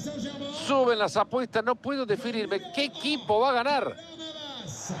Paris Saint-Germain. Suben las apuestas, no puedo definirme qué equipo va a ganar.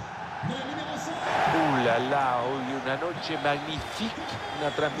 La la, hoy una noche magnífica, una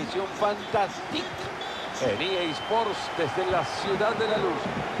transmisión fantástica en EA Sports desde la ciudad de la luz,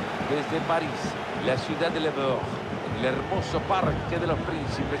 desde París, la ciudad de l'Amour, el hermoso parque de los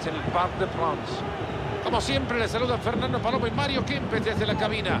príncipes, en el Parc de France. Como siempre, les saludan Fernando Palomo y Mario Kempes desde la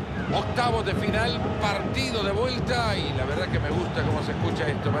cabina. Octavos de final, partido de vuelta y la verdad que me gusta cómo se escucha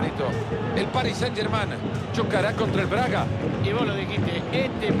esto, manito. El Paris Saint-Germain chocará contra el Braga. Y vos lo dijiste,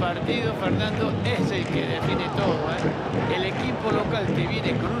 este partido, Fernando, es el que define todo, ¿eh? El equipo local te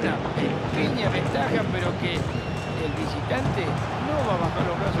viene con una pequeña ventaja, pero que el visitante no va a bajar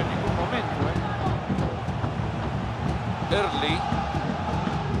los brazos en ningún momento, ¿eh? Early.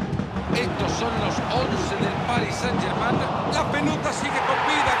 Estos son los 11 del Paris Saint-Germain. La pelota sigue con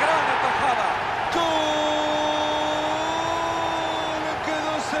vida. Gran atajada. ¡Gol!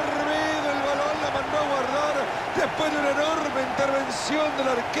 Quedó servido el balón. La mandó a guardar después de una enorme intervención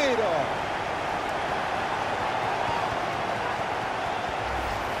del arquero.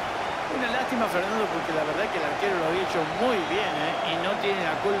 Una lástima, Fernando, porque la verdad que el arquero lo había hecho muy bien, ¿eh? Y no tiene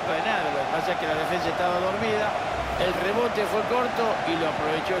la culpa de nada. Lo que pasa es que la defensa estaba dormida. El rebote fue corto y lo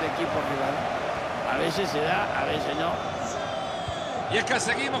aprovechó el equipo rival. A veces se da, a veces no. Y es que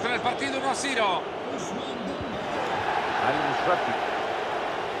seguimos con el partido 1-0.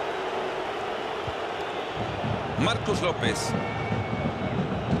 Marcos López.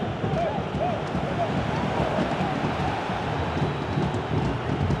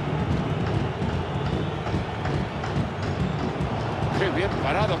 Qué bien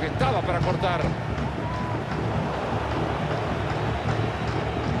parado que estaba para cortar.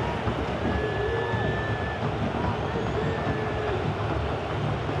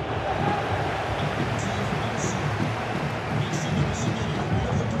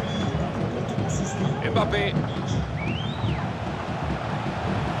 Mbappé.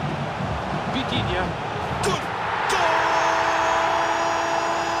 Vitinha. ¡Gol!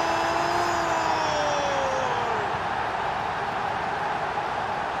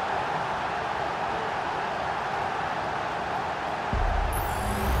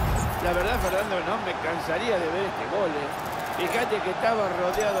 La verdad, Fernando, no me cansaría de ver este gol, ¿eh? Fíjate que estaba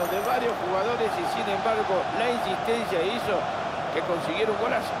rodeado de varios jugadores y sin embargo la insistencia hizo que consiguiera un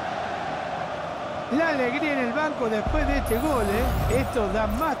golazo. La alegría en el banco después de este gol, ¿eh? Esto da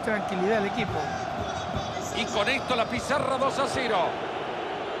más tranquilidad al equipo. Y con esto la pizarra 2-0.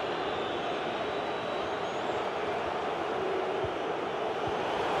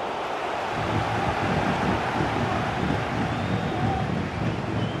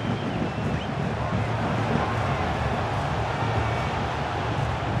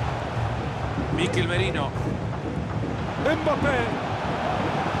 Mikel Merino. Mbappé.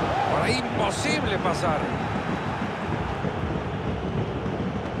 Por ahí imposible pasar.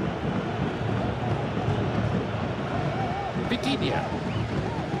 Vitinha.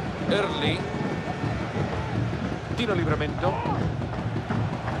 Early. Tiro libramento.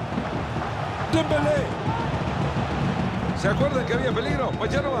 Dembélé. ¿Se acuerdan que había peligro? Pues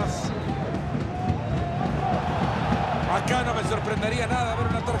ya no más. Acá no me sorprendería nada ver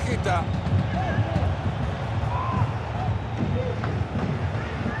una tarjeta.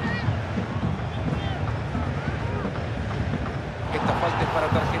 Esta falta es para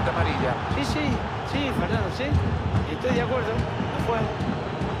tarjeta amarilla. Sí, Fernando, sí. Estoy de acuerdo. No fue.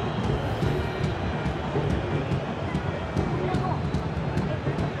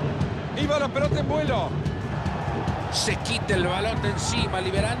 Y va la pelota en vuelo. Se quita el balón de encima,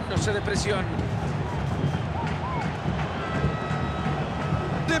 liberándose de presión.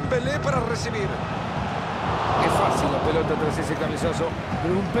 Dembélé para recibir. Qué fácil la pelota tras ese cabezazo.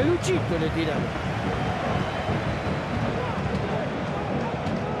 Pero un peluchito le tiraron.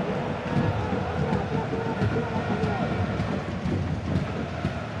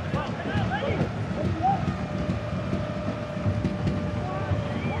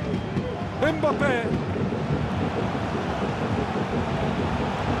 Mbappé.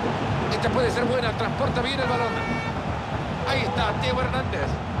 Esta puede ser buena, transporta bien el balón. Ahí está, Teo Hernández.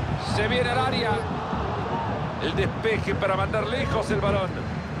 Se viene al área. El despeje para mandar lejos el balón.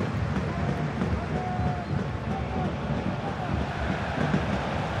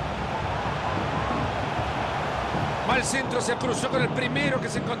 Al centro, se cruzó con el primero que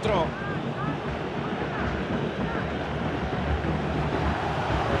se encontró.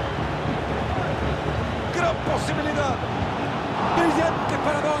 Gran posibilidad. Brillante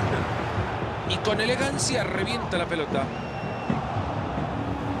paradón. Y con elegancia revienta la pelota.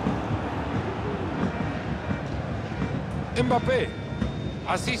 Mbappé.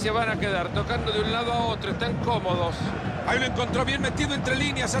 Así se van a quedar, tocando de un lado a otro. Están cómodos. Ahí lo encontró bien metido entre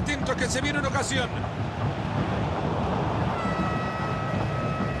líneas. Atento que se viene una ocasión.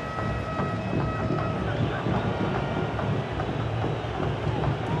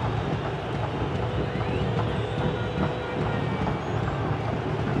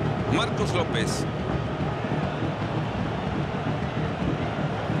 Marcos López.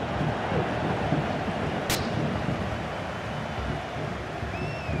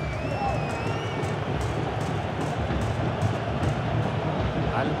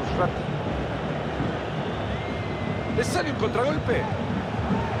 Le sale un contragolpe.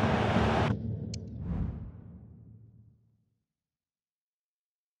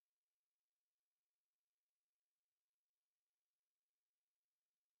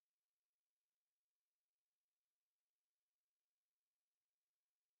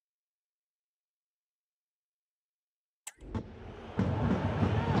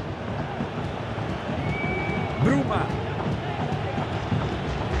 Bruma.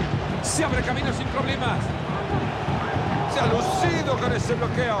 Se abre camino sin problemas. Se ha lucido con ese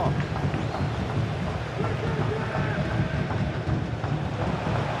bloqueo.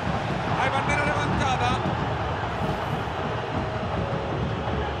 Hay bandera levantada.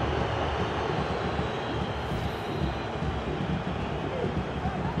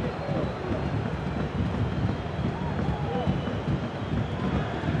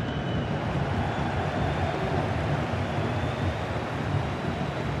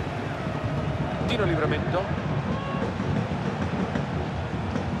 Tiro libramento.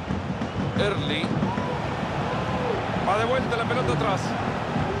 Early. Va de vuelta la pelota atrás.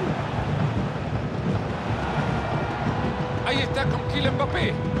 Ahí está con Kylian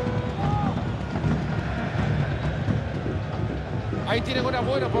Mbappé. Ahí tienen una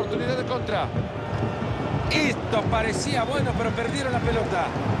buena oportunidad de contra. Esto parecía bueno, pero perdieron la pelota.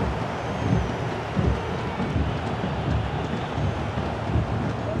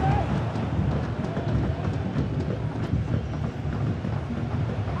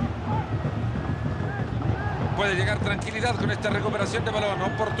 Puede llegar tranquilidad con esta recuperación de balón.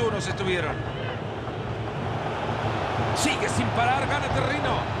 Oportunos estuvieron. Sigue sin parar, gana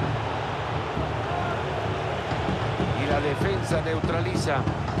terreno. Y la defensa neutraliza.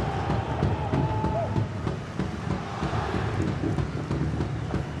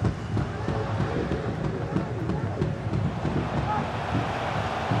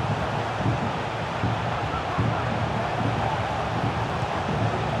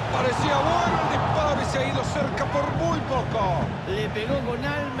 Parecía bueno el disparo y se ha ido cerca por muy poco. Le pegó con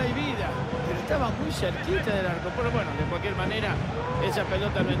alma y vida, pero estaba muy cerquita del arco. Pero bueno, de cualquier manera, esa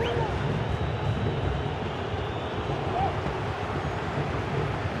pelota no entró.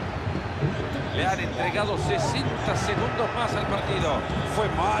 Le han entregado 60 segundos más al partido. Fue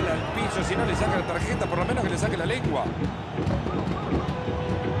mal al piso. Si no le saca la tarjeta, por lo menos que le saque la lengua.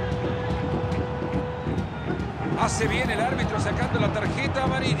 Hace bien el árbitro sacando la tarjeta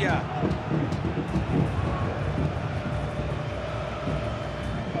amarilla.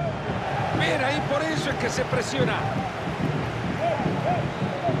 Mira, y por eso es que se presiona.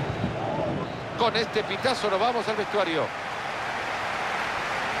 Con este pitazo nos vamos al vestuario.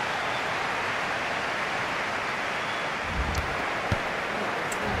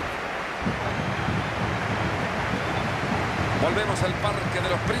 Volvemos al Parque de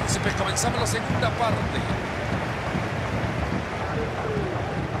los Príncipes. Comenzamos la segunda parte.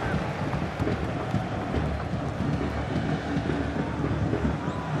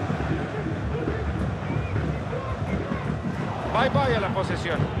 Bye a la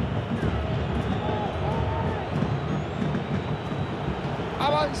posesión.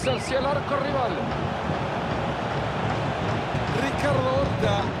 Avanza hacia el arco rival. Ricardo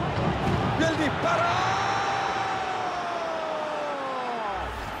Horta. Y el disparo.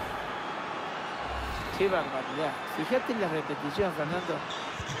 Qué barbaridad. Fíjate en la repetición, Fernando.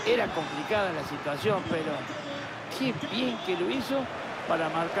 Era complicada la situación, pero qué bien que lo hizo para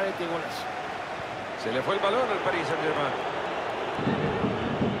marcar este golazo. Se le fue el balón al Paris Saint-Germain.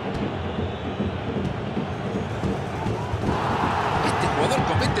 Este jugador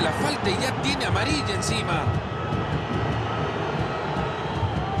comete la falta y ya tiene amarilla encima.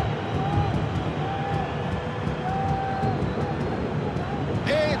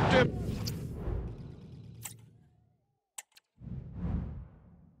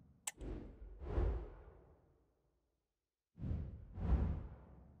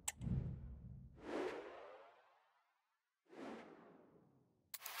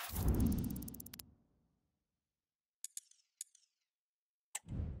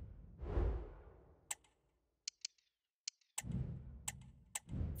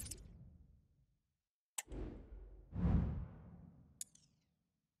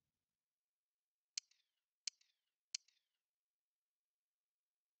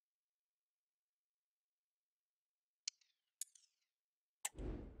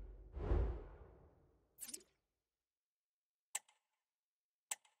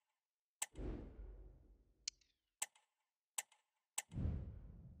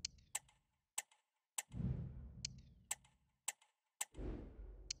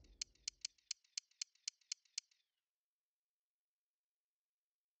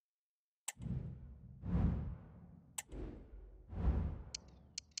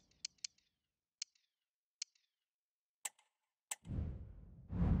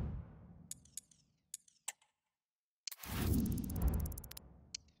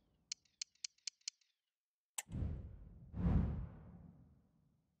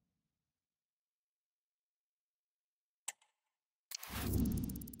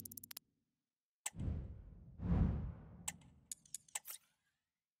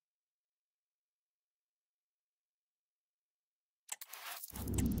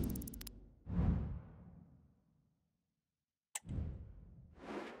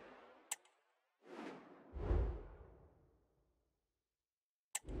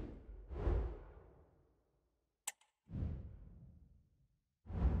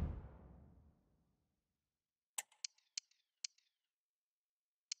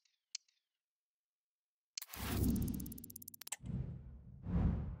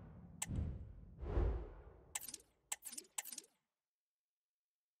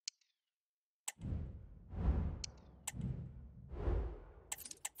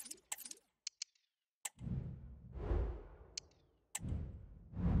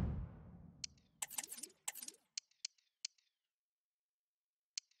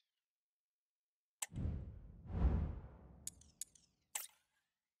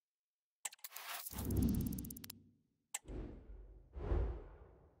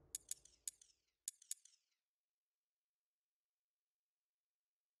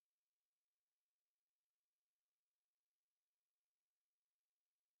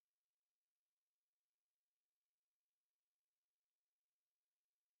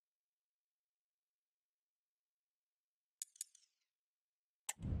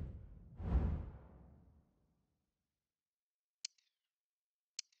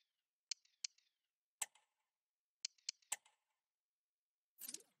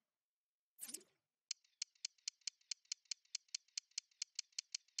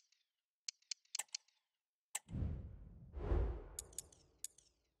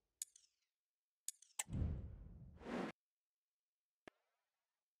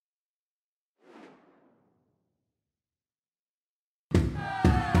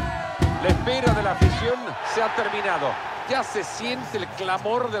 espera de la afición se ha terminado. Ya se siente el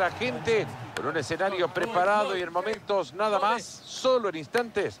clamor de la gente con un escenario preparado y en momentos nada más, solo en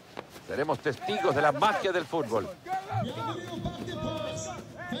instantes, seremos testigos de la magia del fútbol.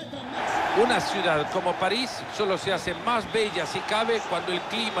 Una ciudad como París solo se hace más bella si cabe cuando el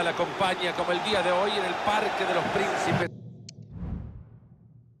clima la acompaña, como el día de hoy en el Parque de los Príncipes.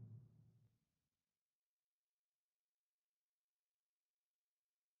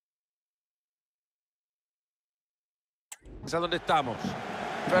 ¿A dónde estamos?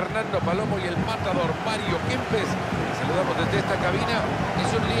 Fernando Palomo y el matador Mario Kempes. Saludamos desde esta cabina. Es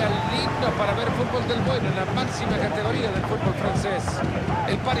un día lindo para ver fútbol del bueno en la máxima categoría del fútbol francés.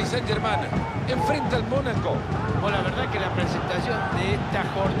 El Paris Saint-Germain enfrenta al Mónaco. Bueno, la verdad que la presentación de esta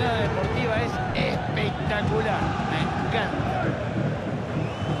jornada deportiva es espectacular. Me encanta.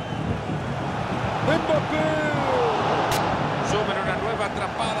 ¡Mbappé! Suben una nueva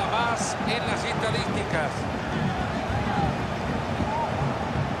atrapada más en las estadísticas.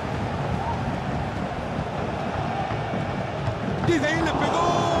 Desde ahí le pegó.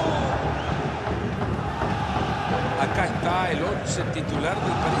 Acá está el 11 titular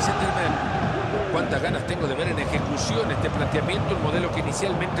del Paris Saint-Germain. Cuántas ganas tengo de ver en ejecución este planteamiento, un modelo que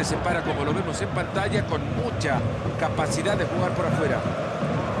inicialmente se para como lo vemos en pantalla, con mucha capacidad de jugar por afuera.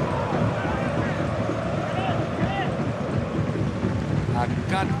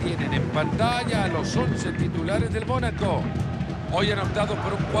 Acá tienen en pantalla a los 11 titulares del Mónaco. Hoy han optado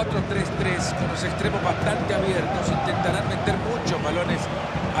por un 4-3-3 con los extremos bastante abiertos. Intentarán meter muchos balones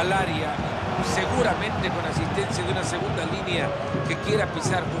al área, seguramente con asistencia de una segunda línea que quiera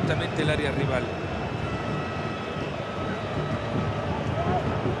pisar justamente el área rival.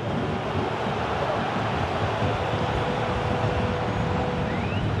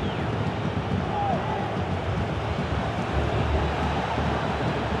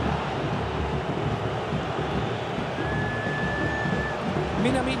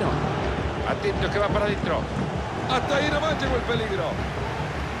 Minamino. Atento que va para adentro. Hasta ahí nomás llegó el peligro.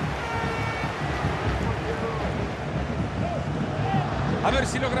 A ver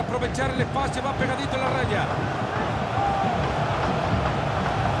si logra aprovechar el espacio. Va pegadito a la raya.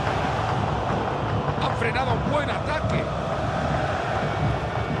 Ha frenado un buen ataque.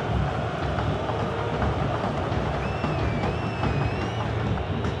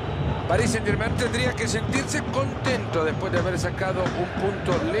 Paris Saint-Germain tendría que sentirse contento después de haber sacado un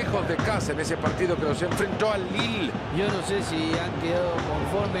punto lejos de casa en ese partido que los enfrentó al Lille. Yo no sé si han quedado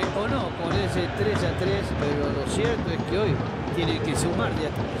conformes o no con ese 3-3, pero lo cierto es que hoy tienen que sumar de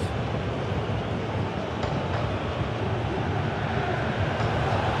atrás.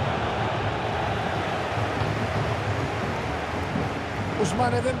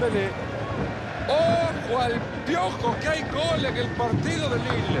 Ousmane Dembélé. ¡Ojo al piojo! Que hay gol en el partido del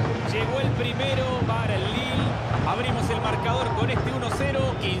Lille. Llegó el primero para el Lille. Abrimos el marcador con este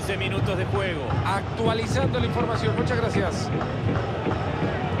 1-0. 15 minutos de juego. Actualizando la información. Muchas gracias.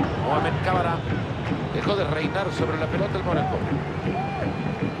 Mohamed Cámara dejó de reinar sobre la pelota el Mónaco.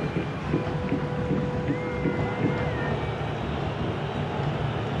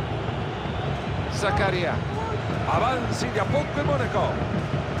 Zakaria. Avanza y de a poco el Mónaco.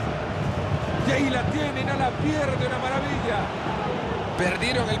 Y ahí la tienen, a la pierde, una maravilla.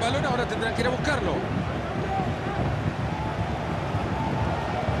 Perdieron el balón, ahora tendrán que ir a buscarlo.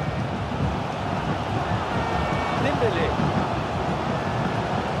 Dembélé.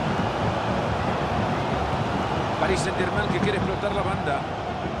 Paris Saint-Germain que quiere explotar la banda.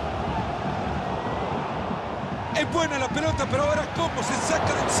 Es buena la pelota, pero ahora cómo se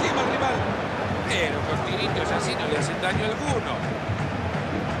saca de encima el rival. Pero con tiritos así no le hacen daño alguno.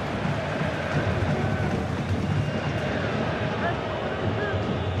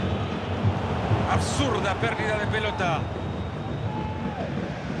 Absurda pérdida de pelota.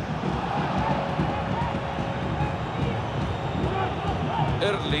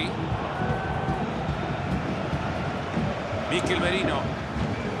 Early. Mikel Merino.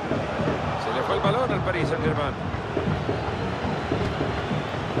 Se le fue el balón al Paris Saint-Germain.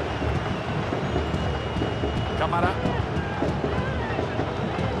 Cámara.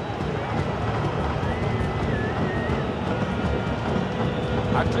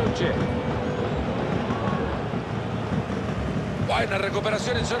 Acluche. Buena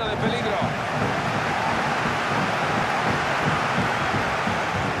recuperación en zona de peligro.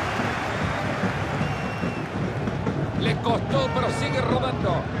 Le costó, pero sigue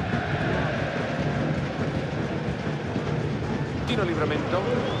rodando. Tiro libramento.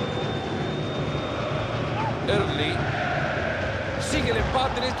 Early. Sigue el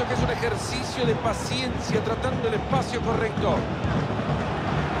empate en esto que es un ejercicio de paciencia, tratando el espacio correcto.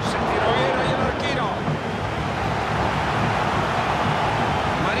 Se tiró bien ahí.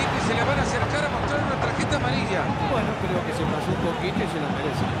 tarjeta amarilla. Bueno, creo que se pasó un poquito y se lo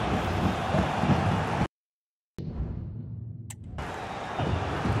merece.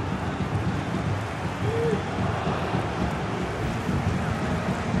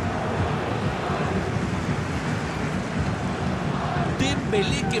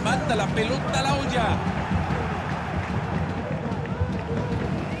 Dembélé que manda la pelota a la olla.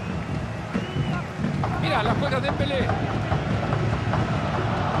 Mira, la juega Dembélé.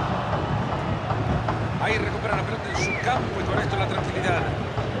 Ahí recupera la pelota en su campo y con esto la tranquilidad.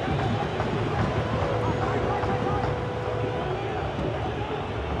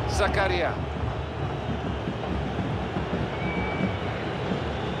 Zakaria.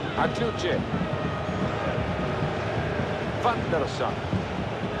 Acluche. Vanderson.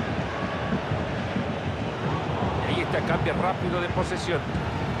 Y ahí está, cambia rápido de posesión.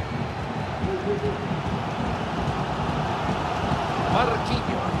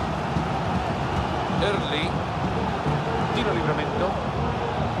 Marquinhos. Early. Tiro libramento.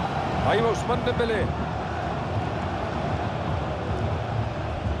 Ahí va Ousmane Dembélé.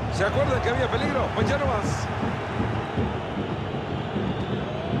 ¿Se acuerdan que había peligro? Pues ya no más.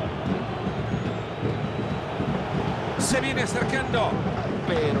 Se viene acercando.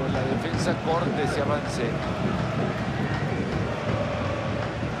 Pero la defensa corte ese avance.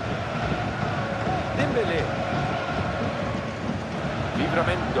 Dembélé.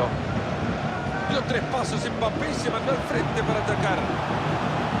 Libramento. Dio 3 pasos en Mbappé y se mandó al frente para atacar.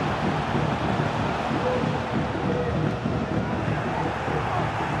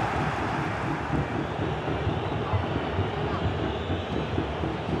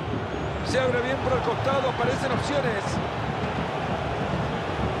 Se abre bien por el costado, aparecen opciones.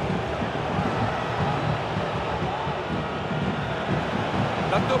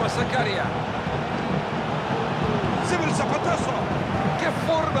 La toma Zakaria. Se ve el zapatazo. ¡Qué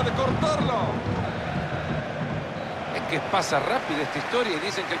forma de cortarlo! Es que pasa rápido esta historia y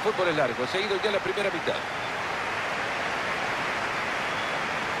dicen que el fútbol es largo. Se ha ido ya la primera mitad.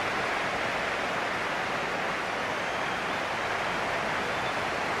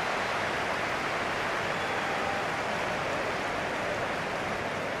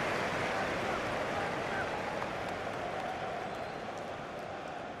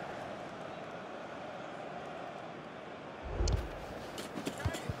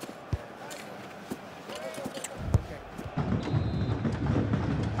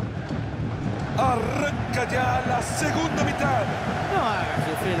 Arranca ya la segunda mitad. No haga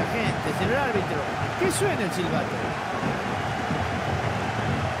sufrir a la gente, señor árbitro. Que suene el silbato.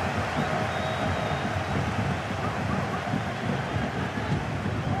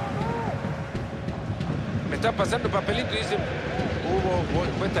 Me están pasando papelito y dicen, hubo gol,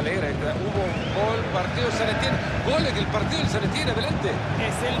 cuesta leer esta, hubo un gol, partido San Etienne, gol en el partido del San Etienne, adelante.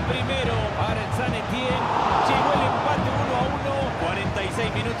 Es el primero para el San Etienne. Llegó el empate 1-1.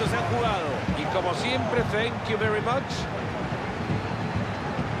 46 minutos se han jugado. Y como siempre, thank you very much.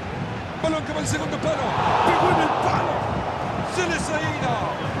 Balón que va al segundo palo. ¡Pegó en el palo! ¡Se les ha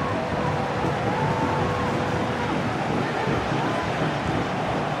ido!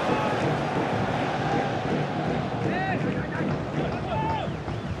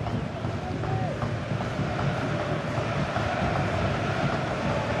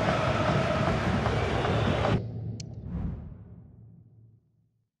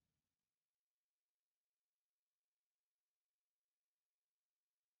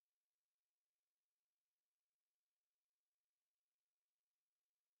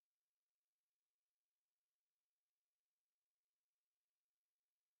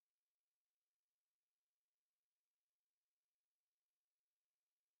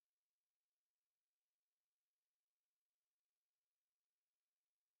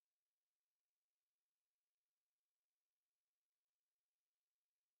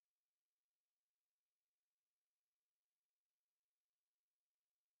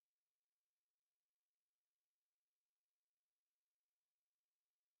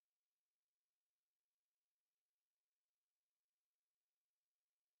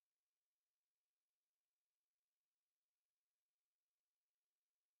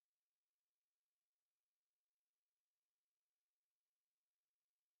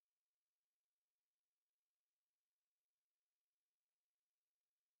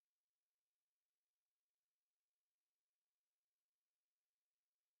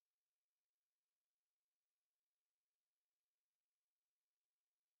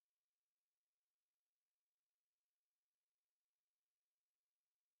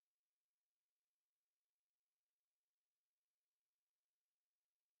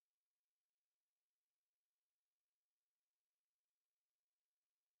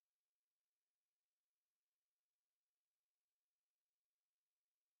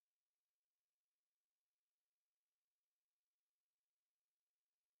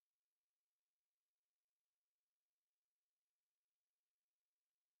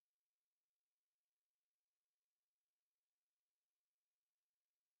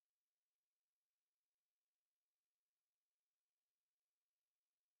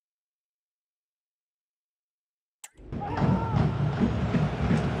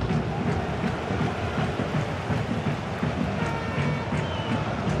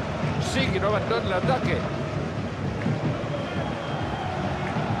 Sigue, no abandona el ataque.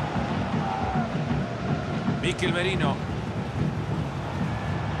 Mikel Merino.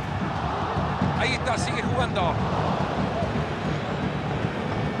 Ahí está, sigue jugando.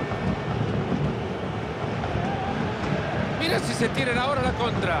 Mira si se tienen ahora la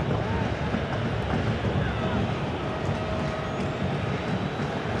contra.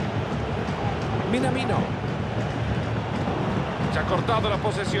 Minamino. Se ha cortado la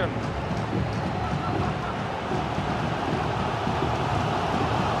posesión.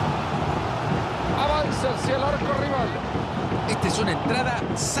 Avanza hacia el arco rival. Esta es una entrada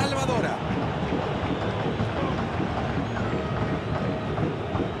salvadora.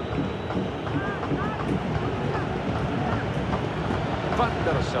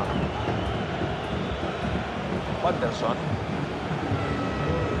 Wanderson.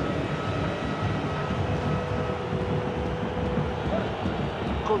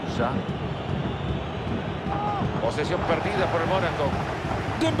 Kunza. Posesión perdida por el Mónaco.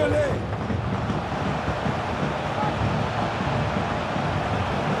 Dembélé.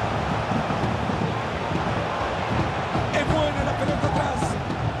 Es buena la pelota atrás.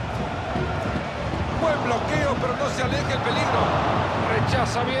 Buen bloqueo, pero no se aleja el peligro.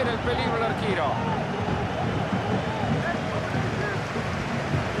 Rechaza bien el peligro el arquero.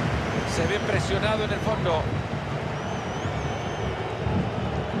 Se ve presionado en el fondo.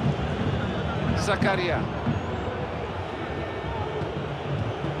 Zakaria.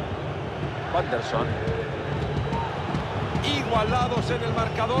 Wanderson. Igualados en el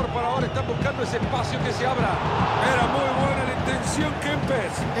marcador, por ahora están buscando ese espacio que se abra. Era muy buena la intención,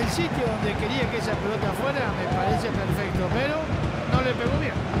 Kempes. El sitio donde quería que esa pelota fuera me parece perfecto, pero no le pegó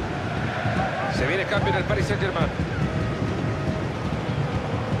bien. Se viene cambio en el Paris Saint-Germain.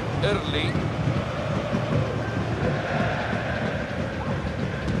 Early.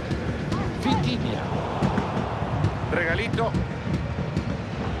 Vitinha. Regalito.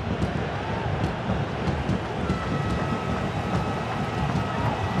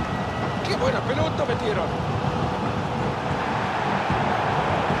 ¡Qué buena pelota metieron!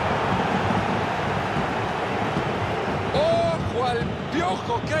 ¡Ojo al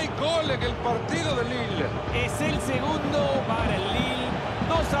piojo que hay gol en el partido de Lille! Es el segundo para el Lille.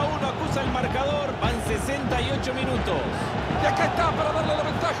 2-1 acusa el marcador. Van 68 minutos. Y acá está para darle la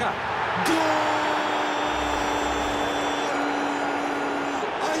ventaja.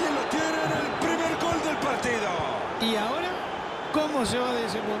 Ahí lo tienen, el primer gol del partido. ¿Y ahora cómo se va a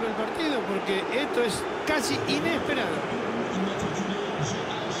desenvolver el partido? Porque esto es casi inesperado.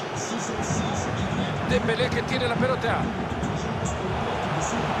 Dembélé que tiene la pelota.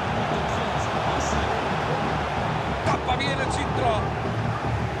 Tapa bien el centro.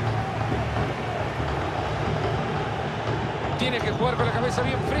 Tiene que jugar con la cabeza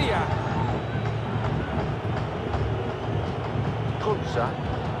bien fría. Kunza.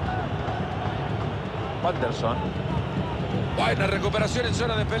 Wanderson. Buena recuperación en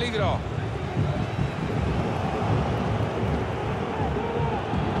zona de peligro.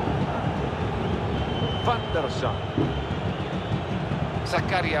 Wanderson.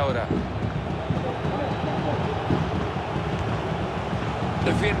 Zakaria ahora.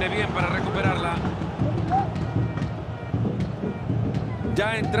 Defiende bien para recuperarla.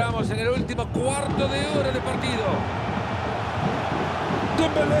 Ya entramos en el último cuarto de hora de partido.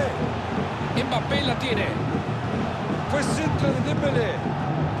 Dembélé. Mbappé la tiene. Fue centro de Dembélé.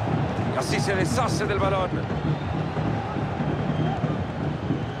 Y así se deshace del balón.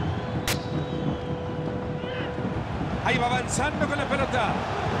 Ahí va avanzando con la pelota.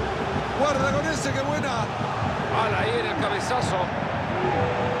 Guarda con ese, qué buena. Ala ahí en el cabezazo.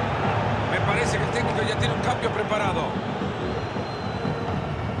 Me parece que el técnico ya tiene un cambio preparado.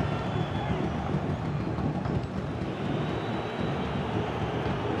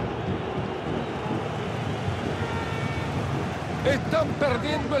 Están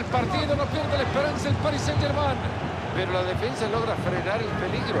perdiendo el partido, no pierde la esperanza el Paris Saint-Germain. Pero la defensa logra frenar el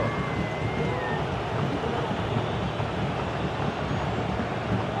peligro.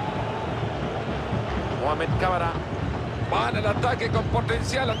 Mohamed Cámara. Van al ataque con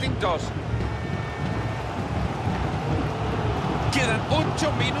potencial a Tintos. Quedan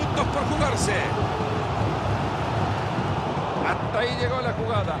 8 minutos por jugarse. Hasta ahí llegó la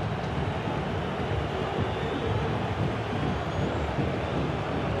jugada.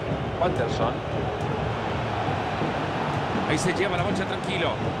 Wanderson. Ahí se lleva la bocha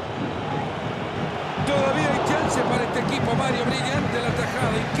tranquilo. Todavía hay chance para este equipo, Mario. Brillante la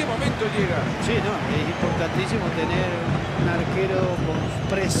tajada. ¿En qué momento llega? Sí, no, es importantísimo tener un arquero con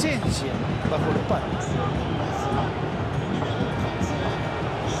presencia bajo los palos.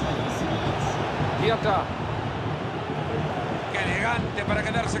 Diata. Qué elegante para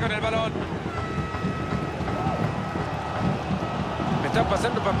quedarse con el balón. Me están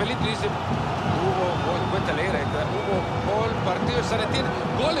pasando papelito y dicen, hubo gol, cuenta leer, hubo gol, partido de San Etienne.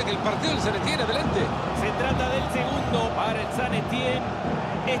 Gol en el partido del San Etienne, adelante. Se trata del segundo para el San Etienne.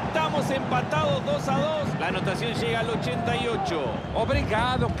 Estamos empatados 2-2. La anotación llega al 88.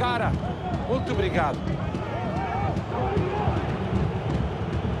 Obrigado, cara. Muito obrigado.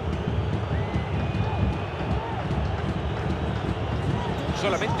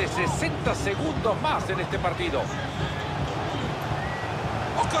 Solamente 60 segundos más en este partido.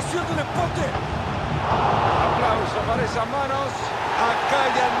 Ocasión del empate. Aplauso para esas manos. Acá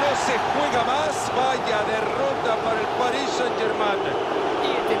ya no se juega más. Vaya derrota para el Paris Saint-Germain. Y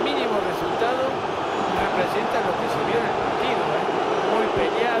este mínimo resultado representa lo que se vio en el partido, ¿eh? Muy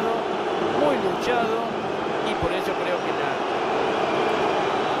peleado, muy luchado, y por eso creo que la